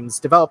couple of games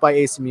developed by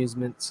Ace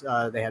Amusement.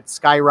 They had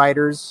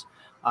Skyriders,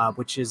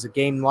 which is a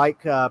game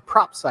like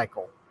Prop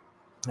Cycle,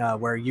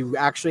 where you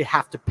actually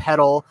have to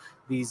pedal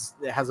these.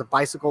 It has a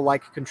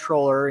bicycle-like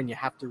controller, and you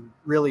have to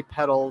really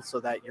pedal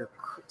so that your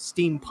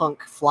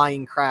steampunk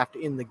flying craft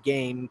in the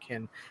game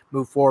can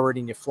move forward,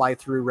 and you fly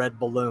through red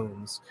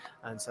balloons.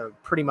 And so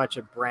pretty much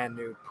a brand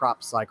new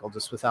Prop Cycle,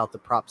 just without the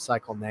Prop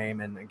Cycle name,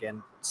 and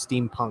again,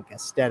 steampunk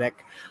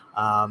aesthetic.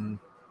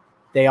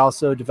 They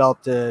also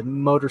developed a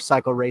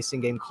motorcycle racing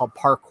game called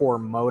Parkour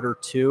Motor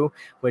 2,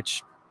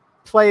 which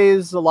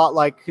plays a lot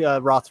like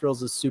Raw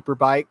Thrills' Super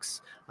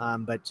Bikes,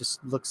 but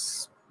just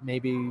looks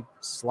maybe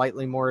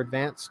slightly more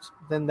advanced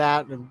than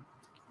that. And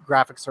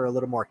graphics are a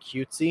little more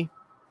cutesy,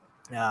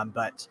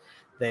 but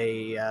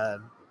they,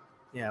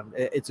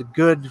 it's a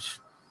good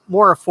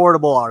more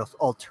affordable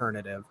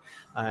alternative.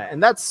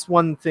 And that's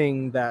one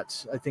thing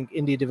that I think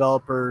indie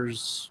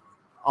developers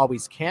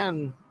always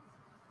can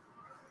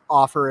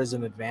offer as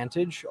an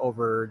advantage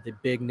over the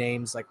big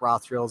names like Raw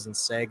Thrills and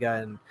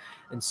Sega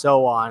and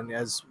so on.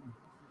 As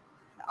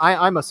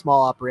I'm a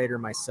small operator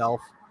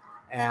myself,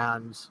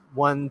 and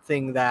one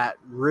thing that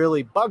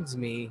really bugs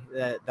me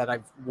that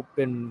I've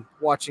been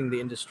watching the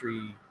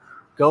industry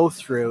go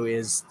through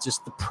is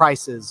just the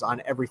prices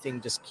on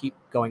everything just keep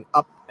going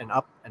up and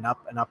up and up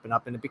and up and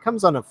up, and it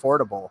becomes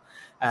unaffordable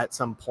at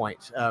some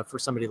point for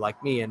somebody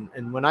like me.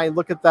 And when I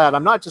look at that,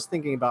 I'm not just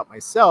thinking about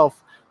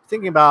myself, I'm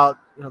thinking about,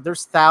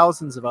 there's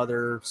thousands of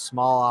other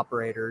small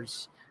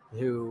operators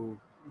who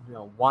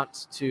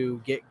want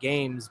to get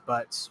games,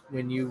 but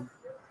when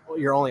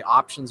your only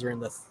options are in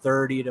the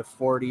 30 to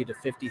 40 to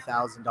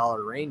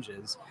 $50,000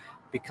 ranges,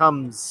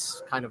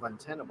 becomes kind of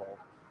untenable.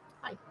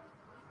 Hi,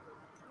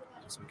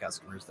 some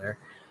customers there.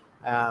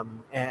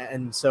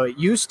 And so it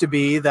used to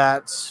be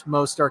that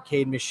most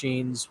arcade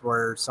machines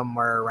were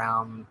somewhere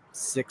around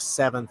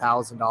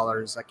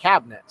 $6,000-7,000 a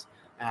cabinet.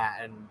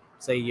 And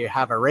say you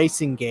have a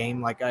racing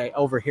game, like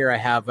over here I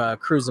have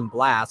Cruise and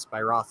Blast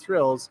by Raw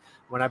Thrills.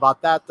 When I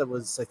bought that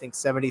was I think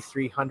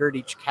 $7,300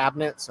 each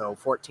cabinet, so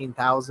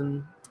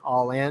 $14,000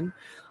 all in.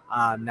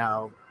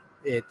 Now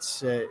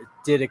it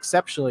did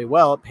exceptionally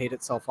well. It paid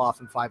itself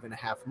off in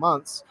 5.5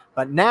 months.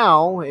 But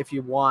now, if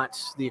you want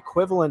the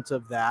equivalent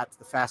of that,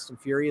 the Fast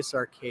and Furious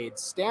arcade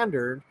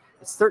standard,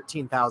 it's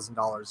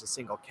 $13,000 a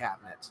single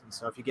cabinet. And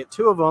so if you get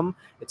two of them,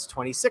 it's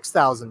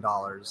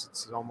 $26,000.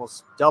 It's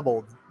almost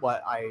doubled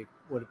what I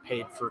would have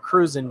paid for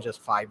Cruisin'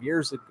 just 5,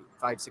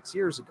 6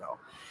 years ago.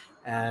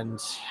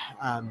 And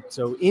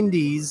so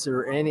indies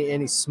or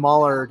any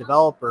smaller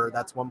developer,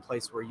 that's one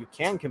place where you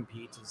can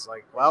compete. Is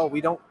like, well, we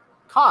don't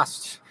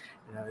cost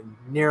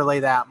nearly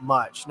that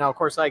much. Now, of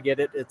course, I get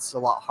it. It's a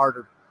lot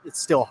harder. It's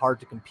still hard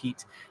to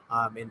compete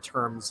in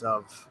terms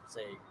of,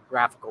 say,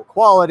 graphical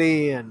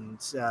quality and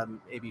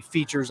maybe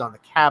features on the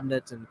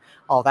cabinet and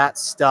all that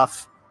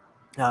stuff.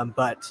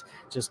 But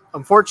just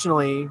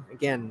unfortunately,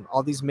 again,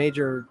 all these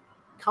major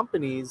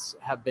companies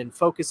have been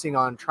focusing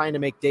on trying to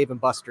make Dave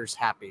and Buster's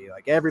happy.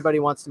 Like everybody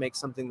wants to make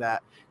something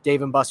that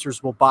Dave and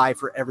Buster's will buy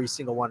for every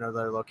single one of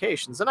their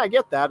locations. And I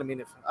get that. I mean,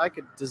 if I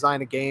could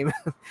design a game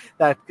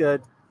that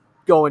could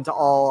go into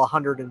all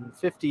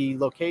 150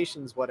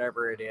 locations,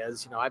 whatever it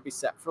is, I'd be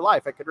set for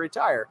life. I could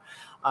retire.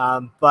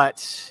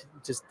 But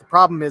just the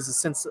problem is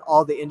since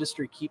all the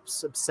industry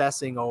keeps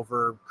obsessing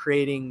over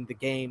creating the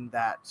game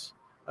that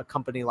a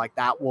company like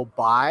that will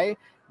buy,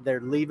 they're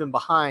leaving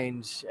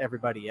behind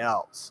everybody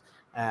else.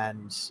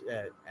 And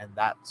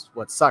that's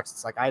what sucks.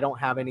 It's like I don't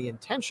have any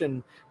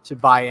intention to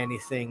buy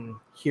anything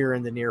here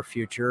in the near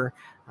future,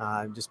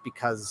 just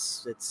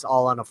because it's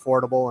all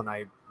unaffordable and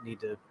I need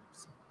to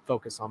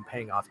focus on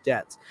paying off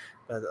debts.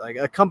 But like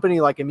a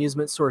company like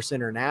Amusement Source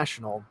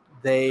International,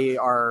 they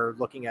are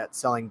looking at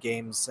selling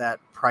games at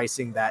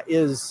pricing that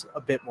is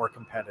a bit more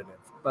competitive.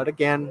 But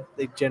again,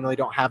 they generally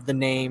don't have the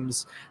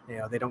names,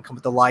 they don't come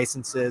with the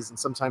licenses, and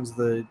sometimes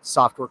the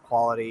software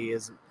quality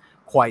isn't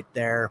quite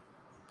there.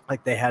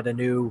 Like they had a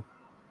new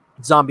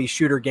zombie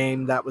shooter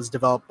game that was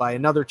developed by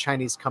another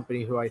Chinese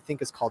company who I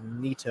think is called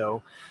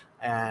Nito,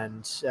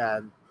 and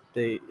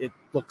it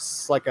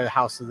looks like a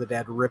House of the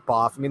Dead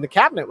ripoff. I mean, the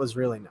cabinet was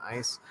really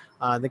nice.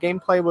 The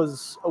gameplay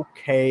was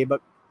okay, but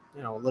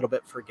a little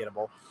bit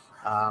forgettable.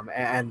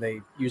 And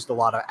they used a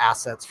lot of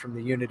assets from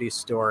the Unity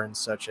store and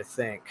such, I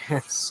think.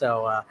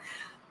 So,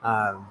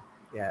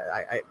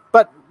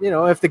 but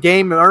if the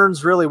game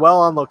earns really well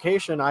on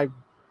location, I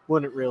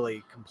wouldn't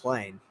really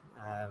complain.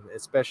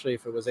 Especially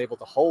if it was able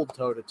to hold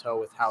toe-to-toe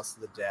with House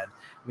of the Dead.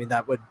 I mean,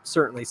 that would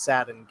certainly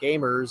sadden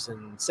gamers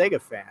and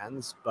Sega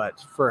fans, but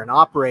for an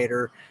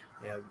operator,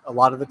 a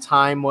lot of the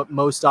time what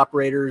most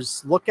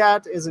operators look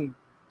at isn't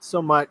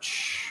so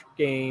much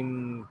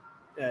the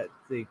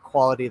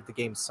quality of the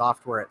game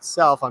software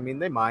itself. I mean,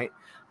 they might.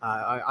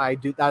 I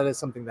do. That is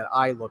something that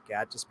I look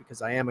at just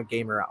because I am a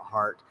gamer at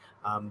heart.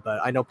 But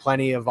I know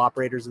plenty of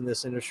operators in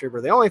this industry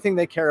where the only thing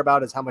they care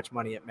about is how much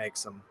money it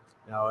makes them.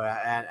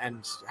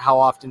 And how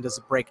often does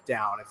it break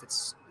down? If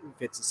it's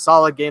a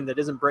solid game that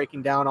isn't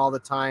breaking down all the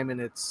time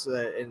and it's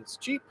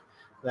cheap,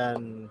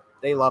 then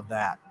they love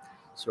that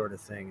sort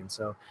of thing. And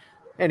so,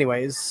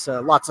 anyways,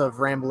 lots of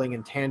rambling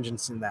and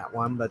tangents in that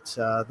one, but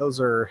those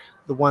are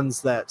the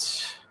ones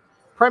that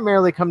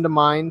primarily come to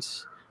mind.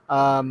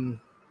 There's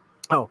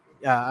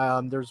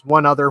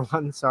one other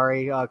one,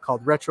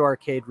 called Retro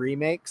Arcade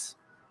Remakes.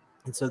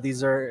 And so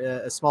these are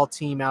a small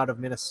team out of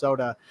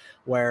Minnesota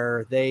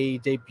where they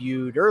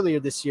debuted earlier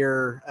this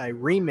year a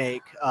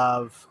remake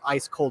of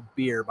Ice Cold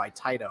Beer by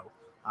Taito.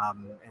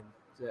 And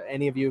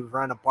any of you who've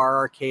run a bar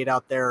arcade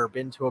out there or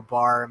been to a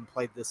bar and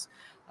played this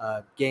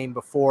game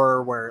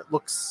before where it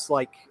looks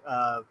like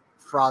a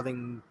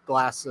frothing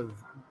glass of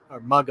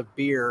or mug of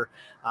beer,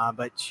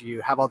 but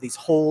you have all these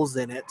holes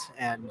in it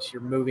and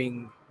you're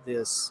moving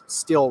this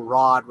steel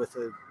rod with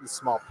a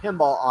small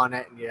pinball on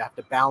it, and you have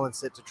to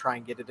balance it to try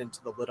and get it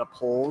into the lit up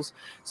holes.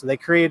 So they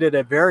created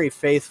a very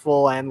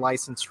faithful and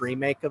licensed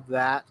remake of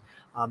that.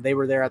 They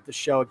were there at the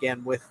show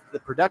again with the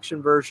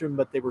production version,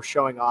 but they were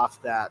showing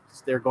off that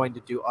they're going to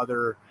do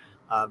other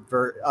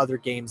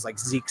games like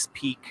Zeke's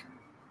Peak.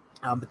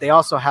 But they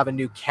also have a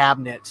new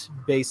cabinet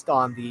based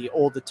on the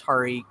old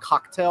Atari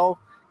cocktail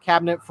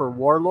cabinet for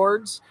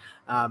Warlords,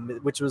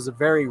 which was a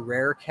very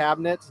rare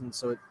cabinet, and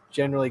so it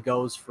generally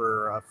goes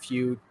for a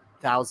few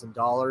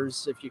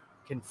 $1,000s if you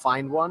can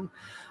find one.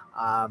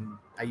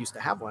 I used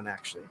to have one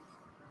actually,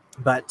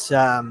 but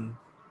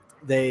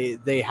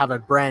they have a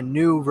brand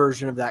new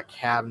version of that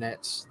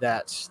cabinet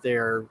that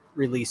they're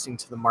releasing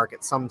to the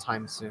market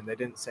sometime soon. They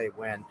didn't say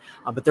when,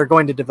 but they're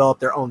going to develop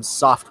their own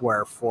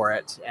software for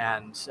it,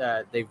 and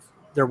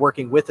they're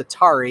working with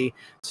Atari.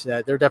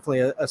 So they're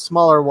definitely a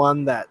smaller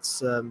one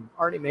that's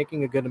already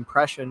making a good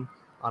impression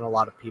on a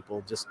lot of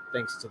people, just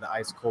thanks to the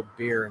ice cold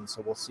beer. And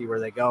so we'll see where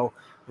they go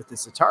with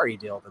this Atari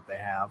deal that they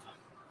have.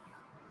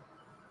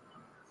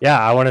 Yeah,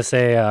 I want to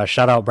say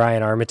shout out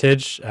Brian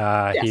Armitage.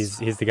 Yes.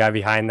 He's the guy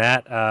behind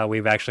that.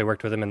 We've actually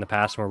worked with him in the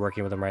past, and we're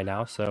working with him right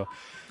now. So,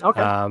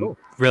 Okay, cool.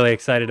 really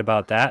excited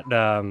about that.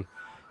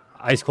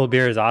 Ice cold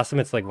beer is awesome.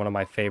 It's like one of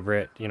my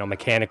favorite,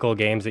 mechanical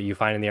games that you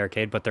find in the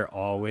arcade, but they're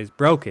always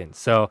broken.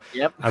 So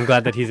Yep. I'm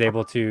glad that he's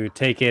able to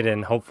take it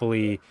and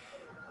hopefully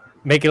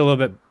make it a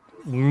little bit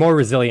more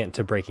resilient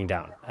to breaking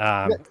down.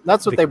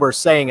 That's what they were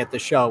saying at the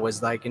show,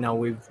 was like,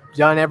 we've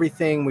done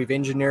everything, we've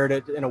engineered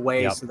it in a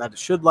way so that it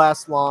should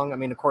last long. I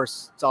mean, of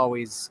course, it's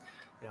always,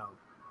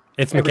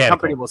 it's every mechanical.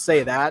 company will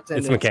say that, and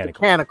it's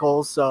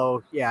mechanical.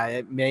 So yeah,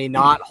 it may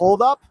not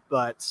hold up,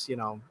 but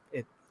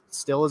it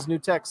still is new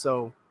tech.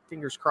 So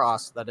fingers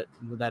crossed that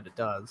it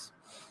does.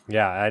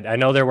 Yeah, I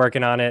know they're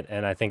working on it,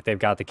 and I think they've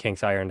got the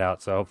kinks ironed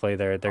out. So hopefully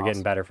they're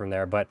getting better from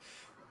there. But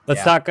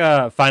let's talk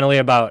finally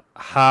about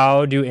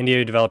how do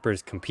indie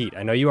developers compete.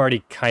 I know you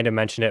already kind of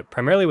mentioned it,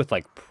 primarily with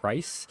like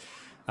price,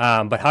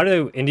 but how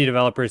do indie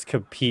developers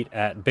compete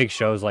at big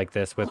shows like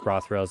this with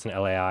Rothrills and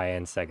LAI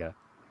and Sega?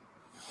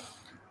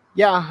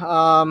 Yeah,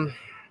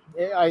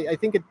 I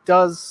think it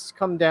does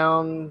come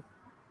down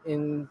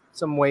in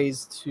some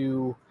ways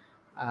to,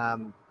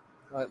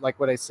 like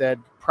what I said,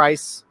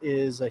 price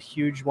is a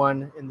huge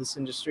one in this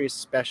industry,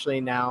 especially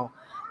now.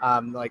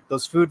 Like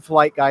those Food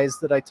Flight guys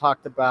that I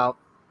talked about,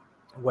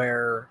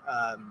 where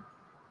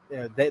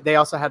they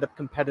also had a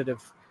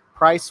competitive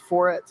price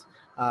for it.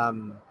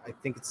 I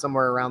think it's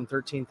somewhere around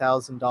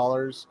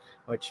 $13,000,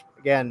 which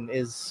again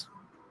is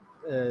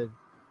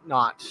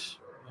not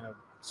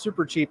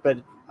super cheap, but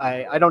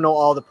I don't know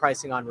all the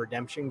pricing on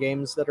redemption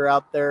games that are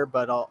out there,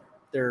 but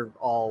they're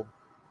all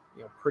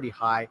pretty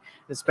high,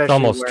 especially it's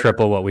almost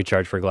triple what we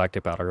charge for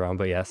Galactic Battleground,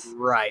 but yes.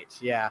 Right,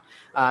 yeah.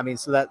 I mean,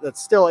 so that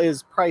still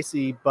is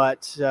pricey,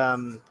 but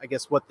I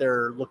guess what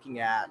they're looking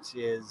at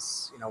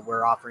is,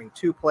 we're offering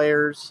 2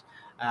 players.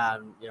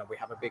 We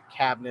have a big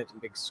cabinet and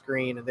big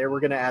screen, and they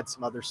were going to add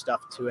some other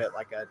stuff to it,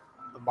 like a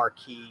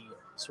marquee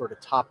sort of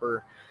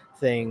topper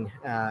thing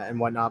and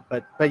whatnot.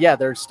 But yeah,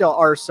 there still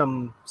are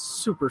some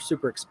super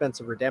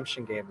expensive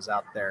redemption games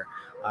out there,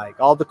 like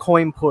all the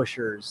coin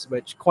pushers,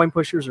 which coin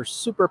pushers are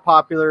super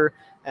popular.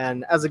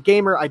 And as a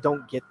gamer, I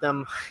don't get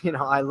them.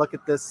 I look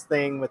at this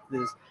thing with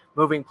this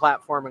moving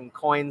platform and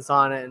coins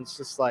on it, and it's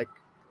just like,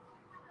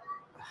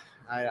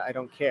 I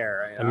don't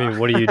care. I mean,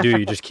 what do?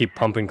 You just keep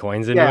pumping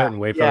coins into it and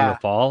wait for them to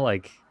fall?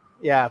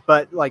 Yeah,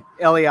 but like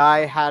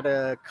LAI had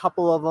a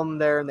couple of them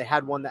there, and they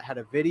had one that had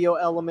a video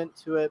element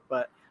to it,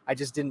 but I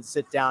just didn't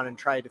sit down and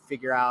try to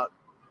figure out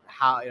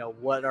how,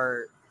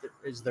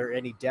 is there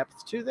any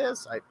depth to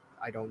this?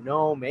 I don't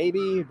know,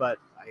 maybe, but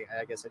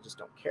I guess I just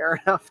don't care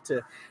enough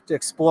to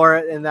explore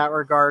it in that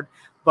regard.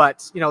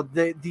 But,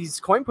 these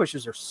coin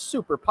pushers are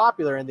super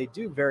popular and they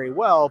do very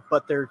well,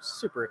 but they're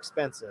super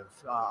expensive.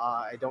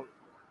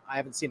 I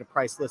haven't seen a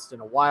price list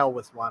in a while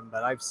with one,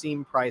 but I've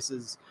seen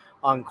prices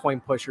on coin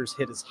pushers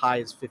hit as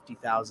high as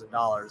 $50,000.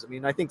 I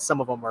mean, I think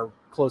some of them are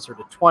closer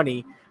to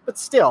 20, but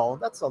still,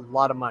 that's a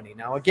lot of money.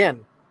 Now,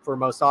 again, for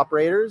most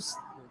operators,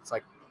 it's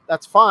like,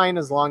 that's fine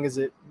as long as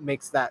it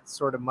makes that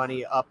sort of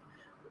money up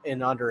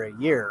in under a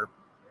year,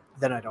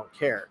 then I don't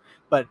care.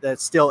 But that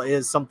still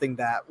is something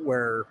that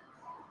where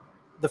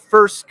the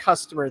first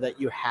customer that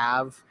you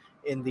have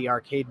in the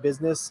arcade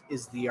business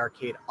is the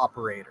arcade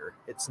operator.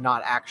 It's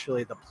not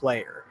actually the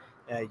player.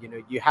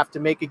 You have to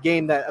make a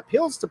game that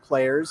appeals to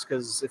players,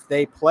 because if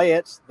they play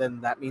it,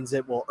 then that means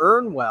it will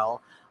earn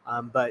well.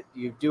 But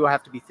you do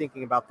have to be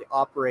thinking about the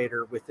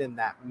operator within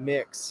that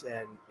mix.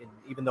 And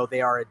even though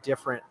they are a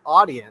different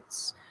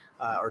audience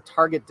or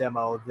target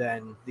demo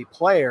than the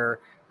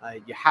player,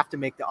 you have to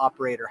make the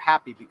operator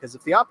happy, because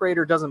if the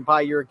operator doesn't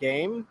buy your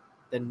game,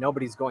 then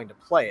nobody's going to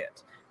play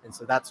it. And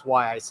so that's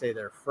why I say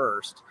they're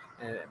first.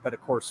 But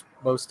of course,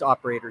 most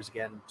operators,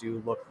 again,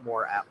 do look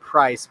more at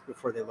price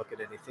before they look at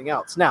anything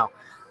else. Now,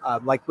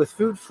 like with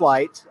Food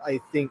Flight, I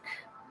think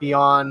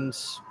beyond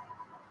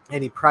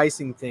any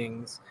pricing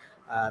things,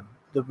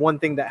 the one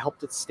thing that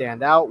helped it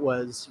stand out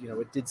was,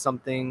 it did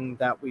something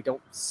that we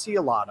don't see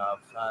a lot of,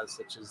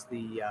 such as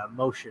the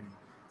motion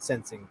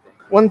sensing thing.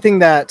 One thing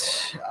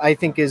that I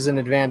think is an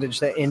advantage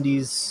that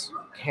indies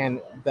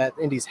that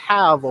indies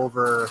have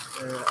over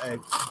a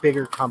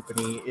bigger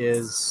company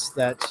is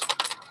that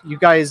you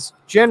guys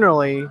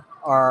generally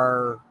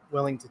are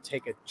willing to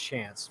take a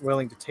chance,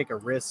 willing to take a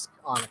risk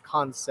on a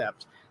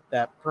concept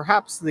that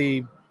perhaps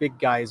the big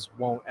guys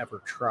won't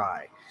ever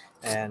try.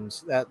 And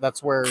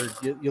that's where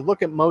you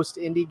look at most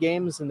indie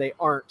games, and they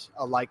aren't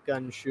a light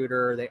gun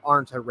shooter, they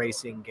aren't a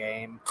racing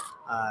game.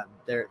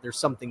 There's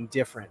something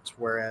different.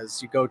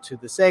 Whereas you go to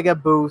the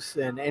Sega booth,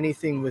 and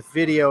anything with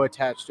video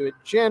attached to it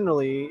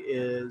generally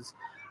is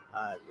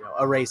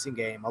a racing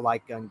game, a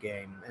light gun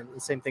game. And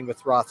the same thing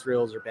with Raw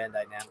Thrills or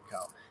Bandai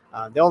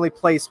Namco. The only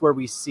place where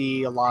we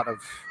see a lot of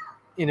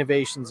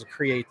innovations and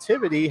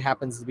creativity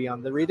happens to be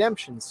on the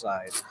redemption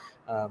side,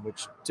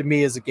 which to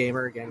me as a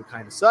gamer, again,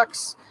 kind of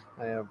sucks.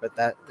 But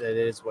that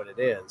is what it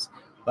is.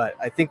 But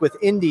I think with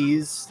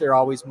indies, they're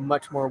always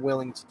much more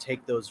willing to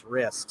take those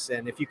risks.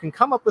 And if you can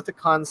come up with a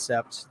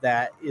concept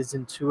that is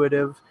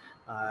intuitive,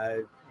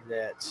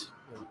 that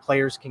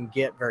players can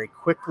get very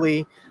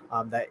quickly,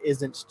 that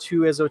isn't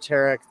too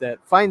esoteric, that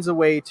finds a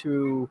way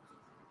to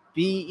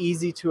be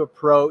easy to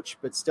approach,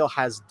 but still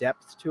has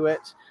depth to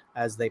it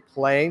as they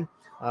play,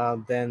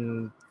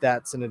 then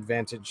that's an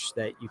advantage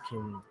that you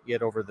can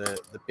get over the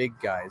big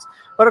guys.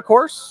 But of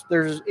course,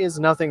 there is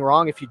nothing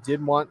wrong if you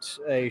did want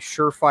a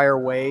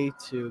surefire way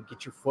to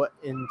get your foot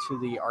into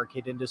the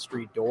arcade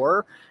industry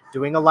door.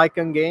 Doing a light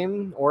gun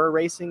game or a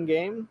racing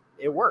game,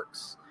 it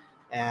works.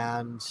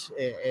 And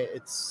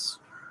it's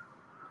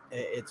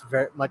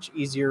very much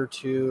easier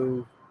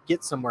to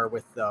get somewhere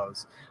with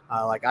those.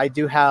 Like I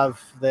do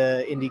have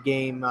the indie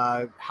game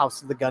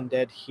House of the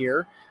Gundead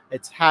here.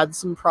 It's had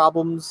some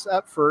problems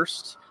at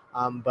first,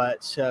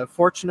 but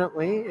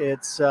fortunately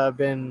it's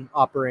been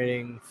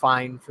operating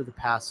fine for the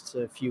past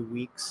few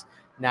weeks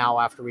now,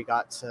 after we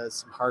got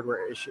some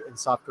hardware issue and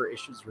software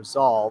issues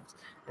resolved.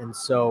 And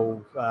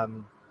so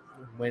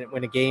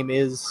when a game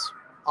is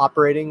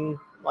operating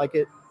like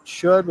it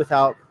should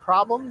without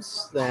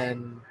problems,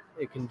 then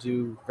it can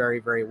do very,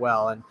 very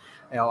well. And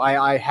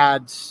I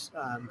had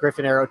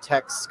Griffin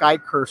Aerotech's Sky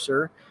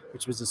Cursor,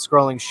 which was a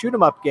scrolling shoot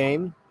 'em up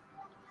game,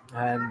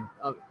 and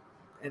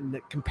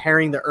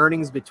comparing the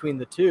earnings between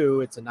the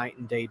two, it's a night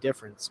and day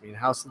difference. I mean,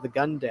 House of the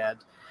Gundead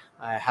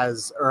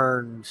has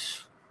earned,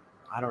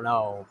 I don't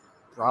know,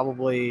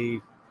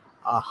 probably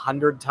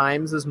 100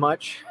 times as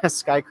much as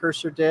Sky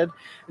Cursor did.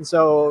 And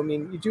so, I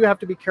mean, you do have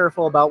to be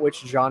careful about which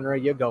genre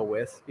you go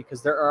with,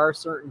 because there are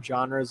certain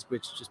genres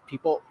which just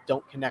people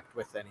don't connect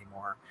with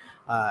anymore,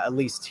 at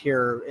least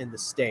here in the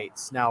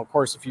States. Now, of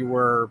course, if you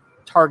were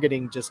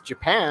targeting just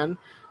Japan,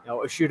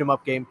 a shoot 'em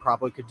up game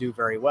probably could do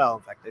very well.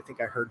 In fact, I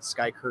think I heard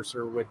Sky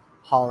Cursor would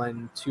haul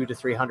in $200 to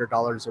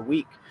 $300 a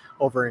week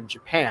over in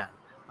Japan.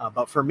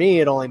 But for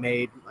me, it only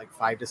made like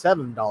 $5 to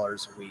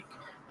 $7 a week.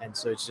 And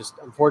so it's just,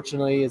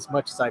 unfortunately, as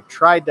much as I've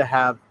tried to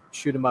have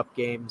shoot 'em up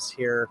games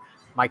here,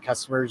 my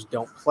customers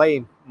don't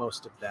play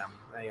most of them.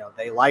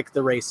 They like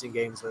the racing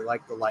games, they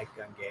like the light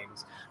gun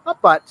games.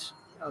 But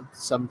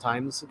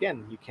sometimes,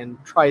 again, you can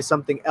try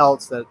something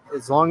else that,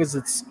 as long as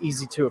it's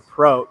easy to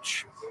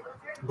approach,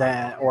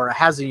 that or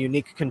has a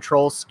unique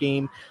control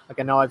scheme. Like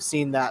I know I've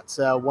seen that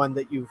one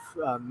that you've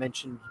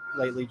mentioned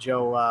lately,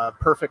 Joe,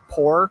 Perfect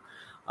Pour.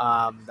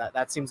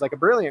 That seems like a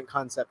brilliant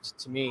concept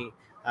to me,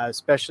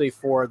 especially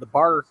for the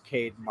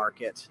barcade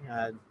market,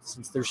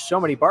 since there's so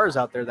many bars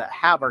out there that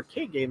have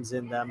arcade games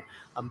in them,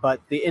 but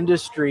the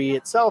industry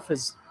itself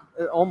has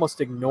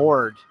almost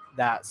ignored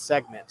that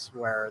segment,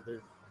 where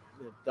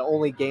the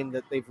only game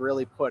that they've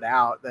really put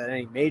out, that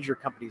any major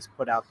companies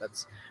put out,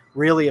 that's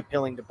really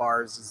appealing to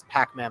bars is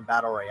Pac-Man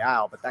Battle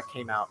Royale, but that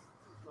came out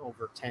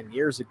over 10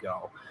 years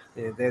ago.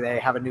 They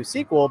have a new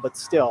sequel, but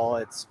still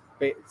it's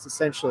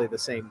essentially the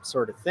same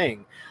sort of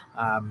thing.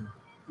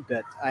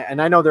 But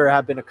I know there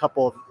have been a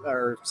couple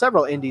or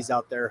several indies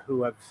out there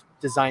who have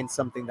designed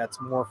something that's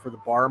more for the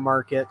bar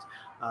market.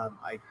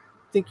 I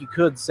think you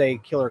could say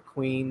Killer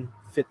Queen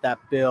fit that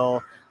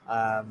bill.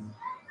 And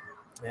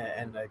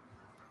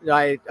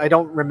I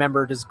don't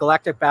remember, does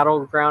Galactic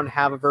Battleground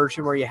have a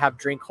version where you have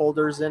drink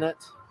holders in it?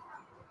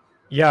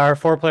 Yeah, our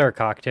 4-player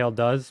cocktail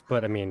does,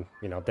 but I mean,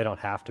 they don't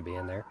have to be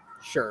in there.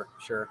 Sure.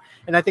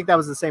 And I think that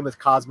was the same with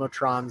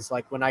Cosmotrons.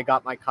 Like when I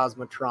got my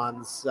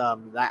Cosmotrons,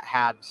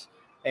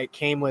 it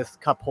came with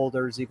cup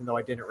holders, even though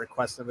I didn't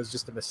request them. It was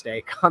just a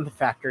mistake on the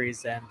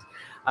factory's end.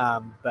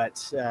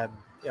 But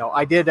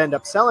I did end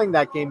up selling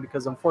that game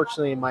because,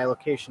 unfortunately, in my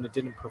location, it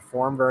didn't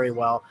perform very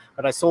well.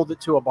 But I sold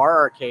it to a bar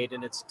arcade,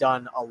 and it's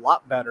done a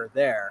lot better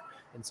there.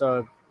 And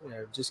so,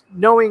 just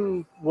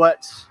knowing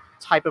what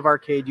type of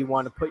arcade you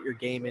want to put your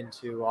game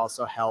into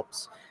also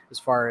helps as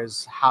far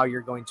as how you're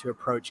going to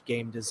approach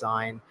game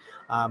design.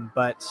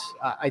 But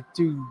I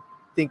do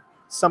think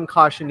some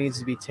caution needs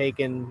to be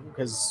taken,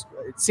 because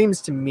it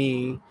seems to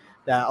me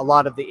that a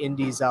lot of the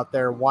indies out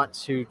there want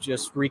to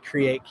just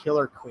recreate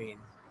Killer Queen,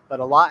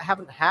 but a lot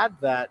haven't had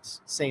that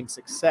same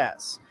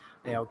success.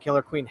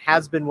 Killer Queen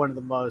has been one of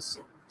the most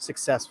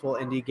successful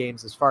indie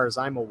games as far as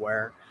I'm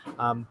aware,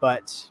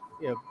 but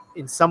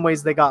in some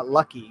ways they got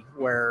lucky,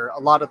 where a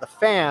lot of the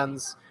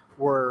fans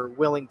were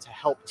willing to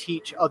help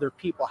teach other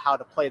people how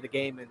to play the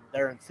game, and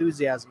their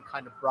enthusiasm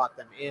kind of brought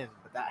them in.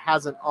 But that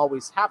hasn't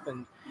always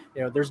happened.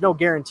 There's no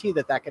guarantee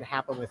that that can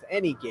happen with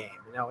any game.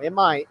 It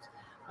might,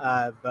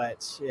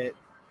 but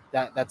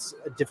that's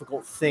a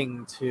difficult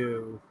thing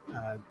to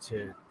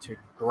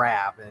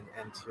grab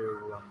and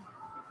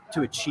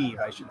to achieve,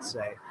 I should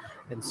say.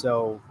 And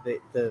so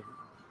the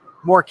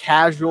more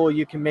casual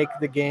you can make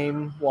the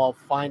game while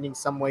finding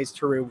some ways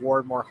to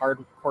reward more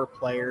hardcore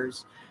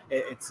players,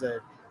 it's a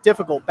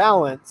difficult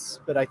balance,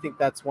 but I think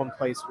that's one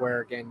place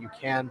where, again, you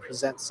can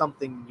present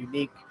something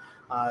unique,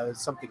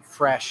 something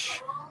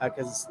fresh,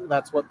 because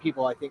that's what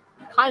people, I think,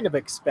 kind of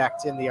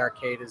expect in the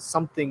arcade, is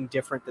something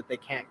different that they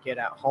can't get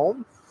at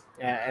home.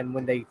 And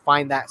when they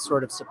find that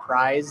sort of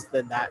surprise,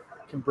 then that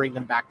can bring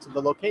them back to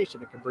the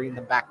location. It can bring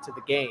them back to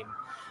the game.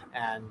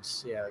 And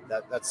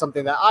that's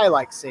something that I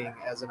like seeing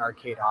as an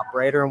arcade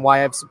operator, and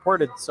why I've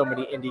supported so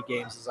many indie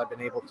games as I've been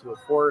able to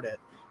afford it,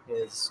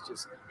 is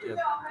just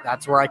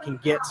that's where I can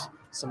get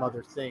some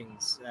other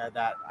things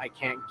that I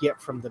can't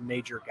get from the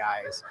major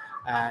guys.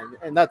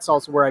 And that's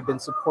also where I've been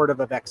supportive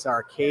of Exa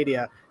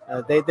Arcadia.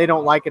 They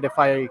don't like it if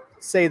I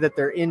say that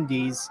they're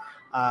indies,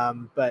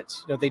 but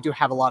they do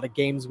have a lot of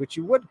games which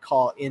you would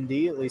call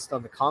indie, at least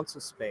on the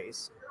console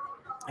space.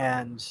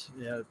 And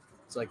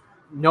it's like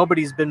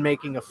nobody's been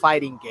making a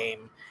fighting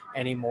game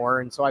anymore,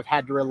 and so I've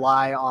had to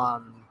rely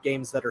on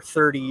games that are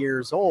 30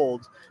 years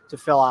old to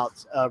fill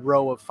out a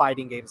row of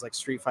fighting games like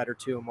Street Fighter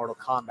 2 and Mortal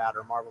Kombat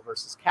or Marvel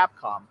vs.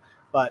 Capcom.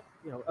 But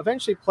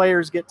eventually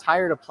players get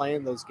tired of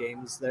playing those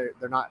games. They're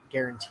not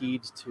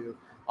guaranteed to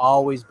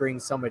always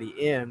bring somebody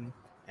in,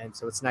 and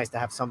so it's nice to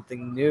have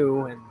something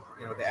new. And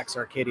the Exa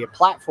Arcadia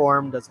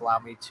platform does allow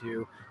me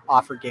to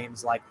offer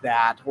games like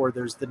that. Or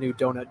there's the new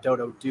Donut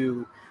Dodo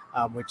Do,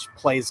 which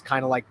plays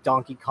kind of like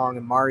Donkey Kong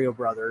and Mario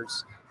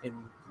Brothers in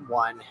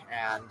one.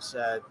 And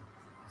so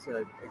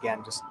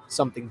again, just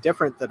something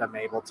different that I'm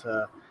able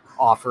to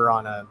offer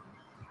on a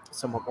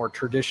somewhat more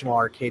traditional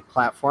arcade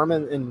platform.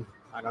 And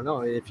I don't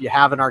know, if you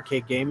have an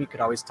arcade game, you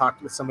could always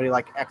talk with somebody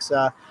like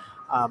Exa.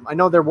 I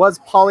know there was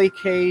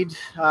Polycade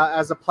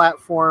as a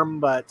platform,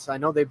 but I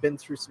know they've been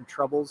through some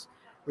troubles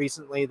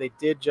recently. They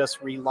did just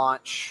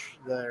relaunch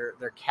their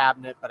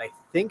cabinet, but I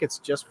think it's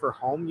just for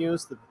home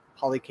use, the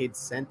Polycade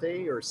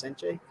Sente or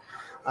Senche.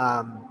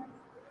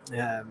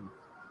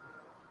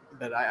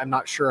 But I'm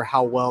not sure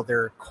how well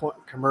their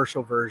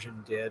commercial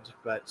version did.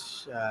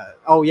 But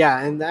oh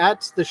yeah, and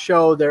at the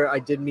show there, I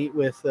did meet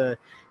with a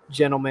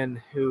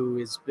gentleman who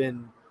has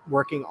been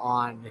working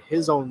on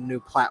his own new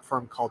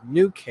platform called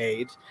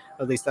Newcade.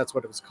 At least that's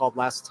what it was called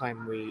last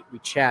time we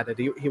chatted.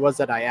 He was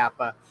at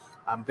IAAPA,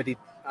 but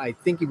I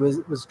think he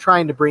was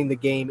trying to bring the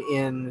game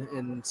in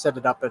and set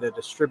it up at a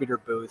distributor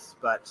booth,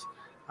 but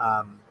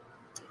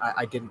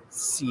I didn't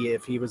see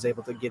if he was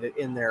able to get it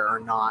in there or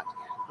not.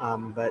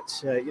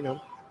 But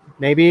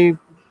maybe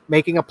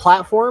making a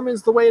platform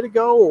is the way to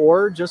go,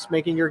 or just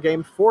making your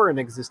game for an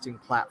existing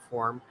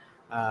platform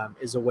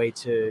is a way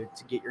to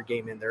get your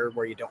game in there,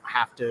 where you don't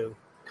have to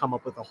come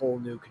up with a whole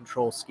new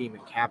control scheme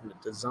and cabinet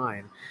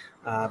design.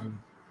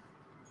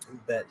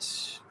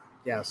 But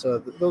yeah, so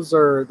those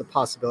are the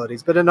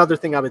possibilities. But another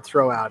thing I would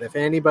throw out, if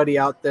anybody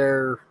out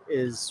there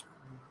is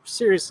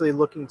seriously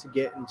looking to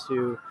get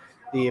into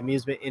the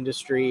amusement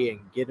industry and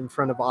get in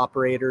front of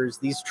operators,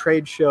 these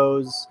trade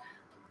shows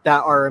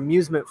that are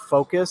amusement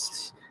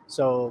focused,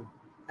 so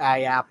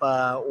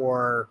IAAPA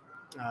or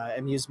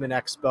Amusement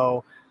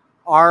Expo,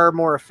 are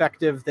more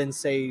effective than,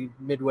 say,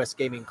 Midwest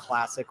Gaming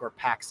Classic or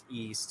PAX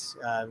East.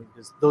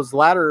 Because those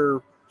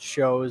latter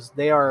shows,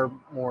 they are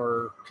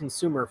more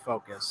consumer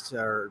focused,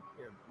 or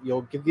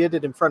you'll get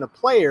it in front of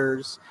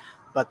players,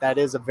 but that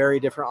is a very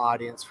different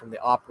audience from the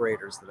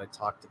operators that I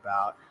talked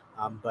about.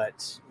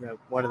 But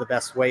one of the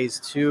best ways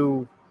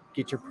to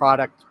get your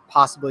product,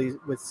 possibly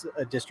with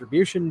a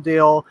distribution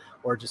deal,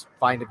 or just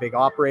find a big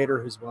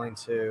operator who's willing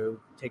to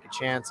take a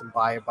chance and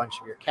buy a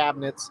bunch of your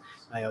cabinets.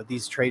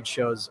 These trade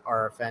shows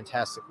are a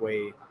fantastic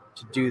way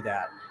to do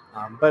that.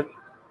 But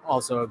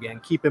also, again,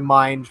 keep in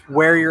mind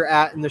where you're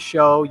at in the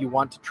show. You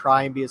want to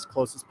try and be as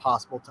close as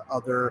possible to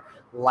other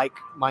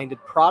like-minded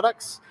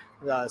products,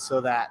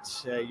 so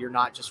that you're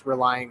not just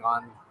relying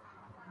on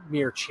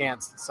mere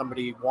chance that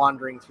somebody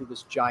wandering through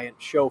this giant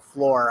show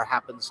floor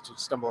happens to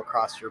stumble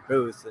across your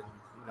booth and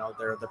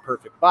they're the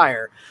perfect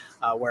buyer,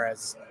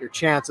 whereas your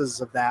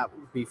chances of that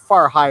would be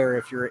far higher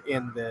if you're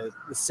in the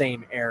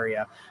same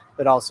area.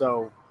 But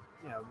also,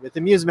 with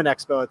Amusement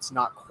Expo, it's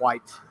not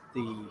quite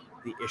the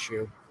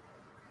issue,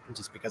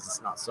 just because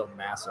it's not so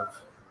massive.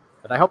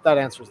 But I hope that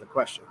answers the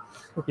question.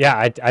 Yeah,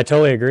 I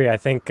totally agree. I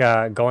think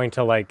going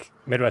to like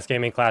Midwest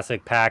Gaming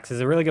Classic, PAX,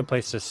 is a really good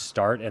place to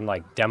start and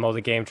like demo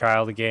the game,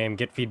 trial the game,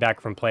 get feedback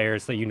from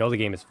players so the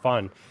game is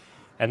fun.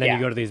 And then you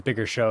go to these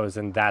bigger shows,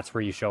 and that's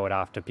where you show it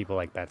off to people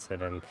like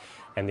Betson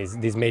and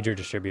these major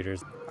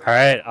distributors. All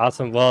right,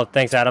 awesome. Well,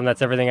 thanks, Adam.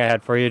 That's everything I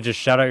had for you. Just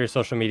shout out your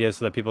social media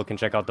so that people can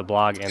check out the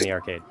blog and the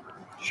arcade.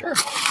 Sure.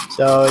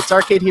 So it's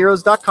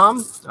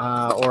arcadeheroes.com,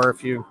 or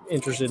if you're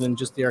interested in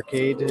just the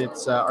arcade,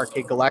 it's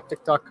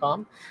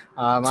arcadegalactic.com.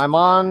 I'm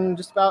on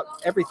just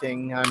about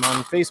everything. I'm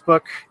on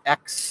Facebook,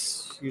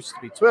 X, used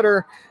to be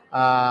Twitter,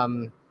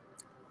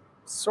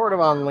 sort of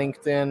on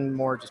LinkedIn,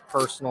 more just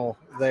personal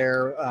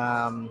there.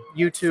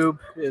 YouTube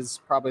is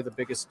probably the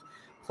biggest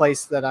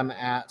place that I'm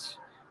at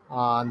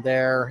on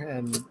there.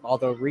 And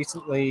although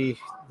recently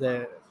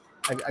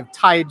I've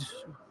tied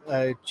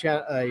a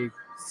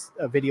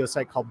video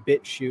site called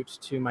BitChute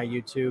to my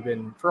YouTube,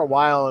 and for a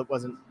while it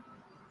wasn't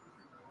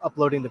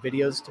uploading the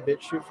videos to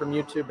BitChute from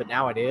YouTube, but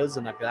now it is,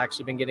 and I've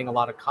actually been getting a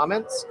lot of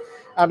comments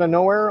out of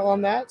nowhere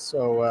on that,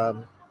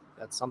 so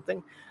that's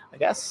something, I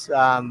guess.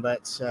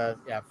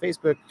 Yeah,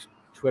 Facebook,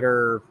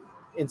 Twitter,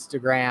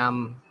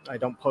 Instagram. I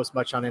don't post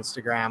much on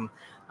Instagram.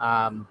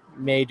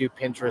 May do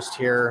Pinterest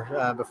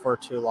here before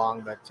too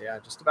long, but yeah,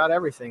 just about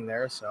everything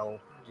there. So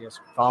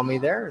just follow me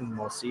there, and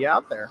we'll see you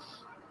out there.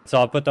 So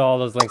I'll put all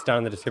those links down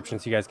in the description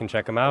so you guys can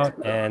check them out.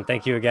 And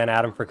thank you again,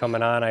 Adam, for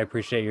coming on. I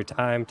appreciate your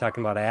time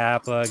talking about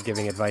IAAPA,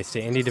 giving advice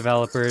to indie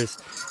developers.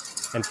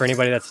 And for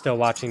anybody that's still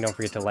watching, don't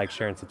forget to like,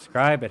 share, and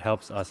subscribe. It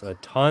helps us a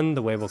ton.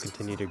 The way we'll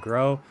continue to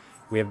grow.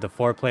 We have the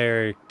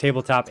 4-player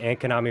tabletop and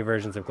Konami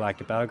versions of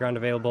Galactic Battleground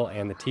available,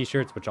 and the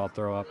t-shirts, which I'll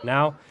throw up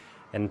now.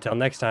 And until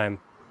next time,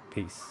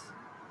 peace.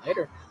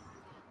 Later.